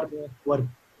on our work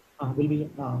will be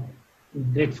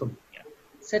grateful. Yeah.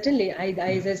 Certainly,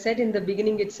 as I said in the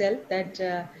beginning itself, that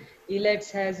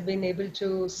Elets has been able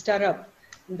to stir up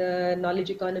the knowledge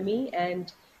economy,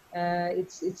 and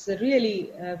it's a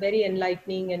really very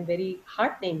enlightening and very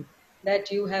heartening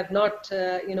that you have not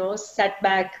sat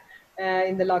back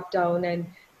in the lockdown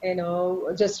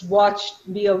and just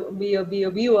watched, be a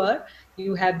viewer.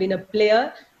 You have been a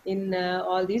player in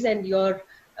all these, and your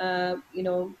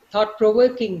thought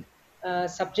provoking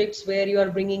subjects where you are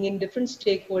bringing in different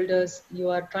stakeholders. You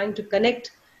are trying to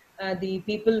connect the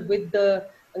people with the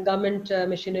government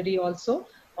machinery also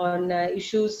on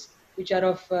issues which are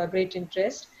of great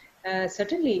interest.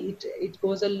 Certainly, it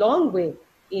goes a long way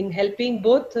in helping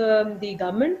both the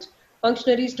government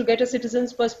functionaries to get a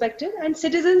citizen's perspective and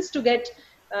citizens to get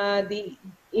the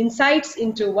insights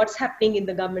into what's happening in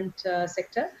the government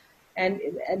sector. And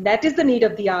that is the need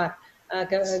of the hour.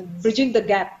 Bridging the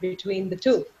gap between the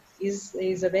two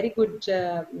is a very good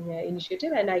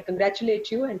initiative, and I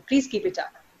congratulate you, and please keep it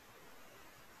up.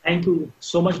 Thank you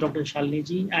so much, Dr. Shalini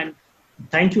ji, and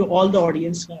thank you all the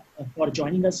audience for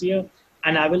joining us here.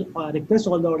 And I will request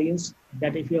all the audience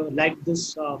that if you like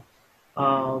this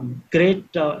great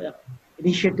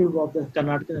initiative of the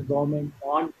Karnataka government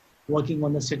on working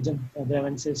on the citizen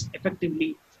grievances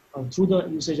effectively through the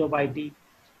usage of IT,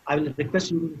 I will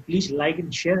request you to please like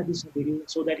and share this video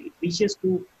so that it reaches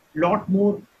to lot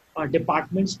more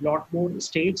departments, lot more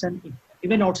states, and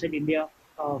even outside India,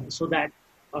 so that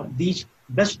these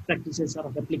best practices are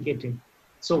replicated.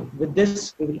 So with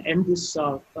this, we will end this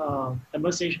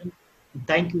conversation.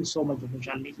 Thank you so much, Dr.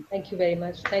 Shalini. Thank you very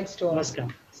much. Thanks to all.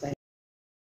 Namaskar.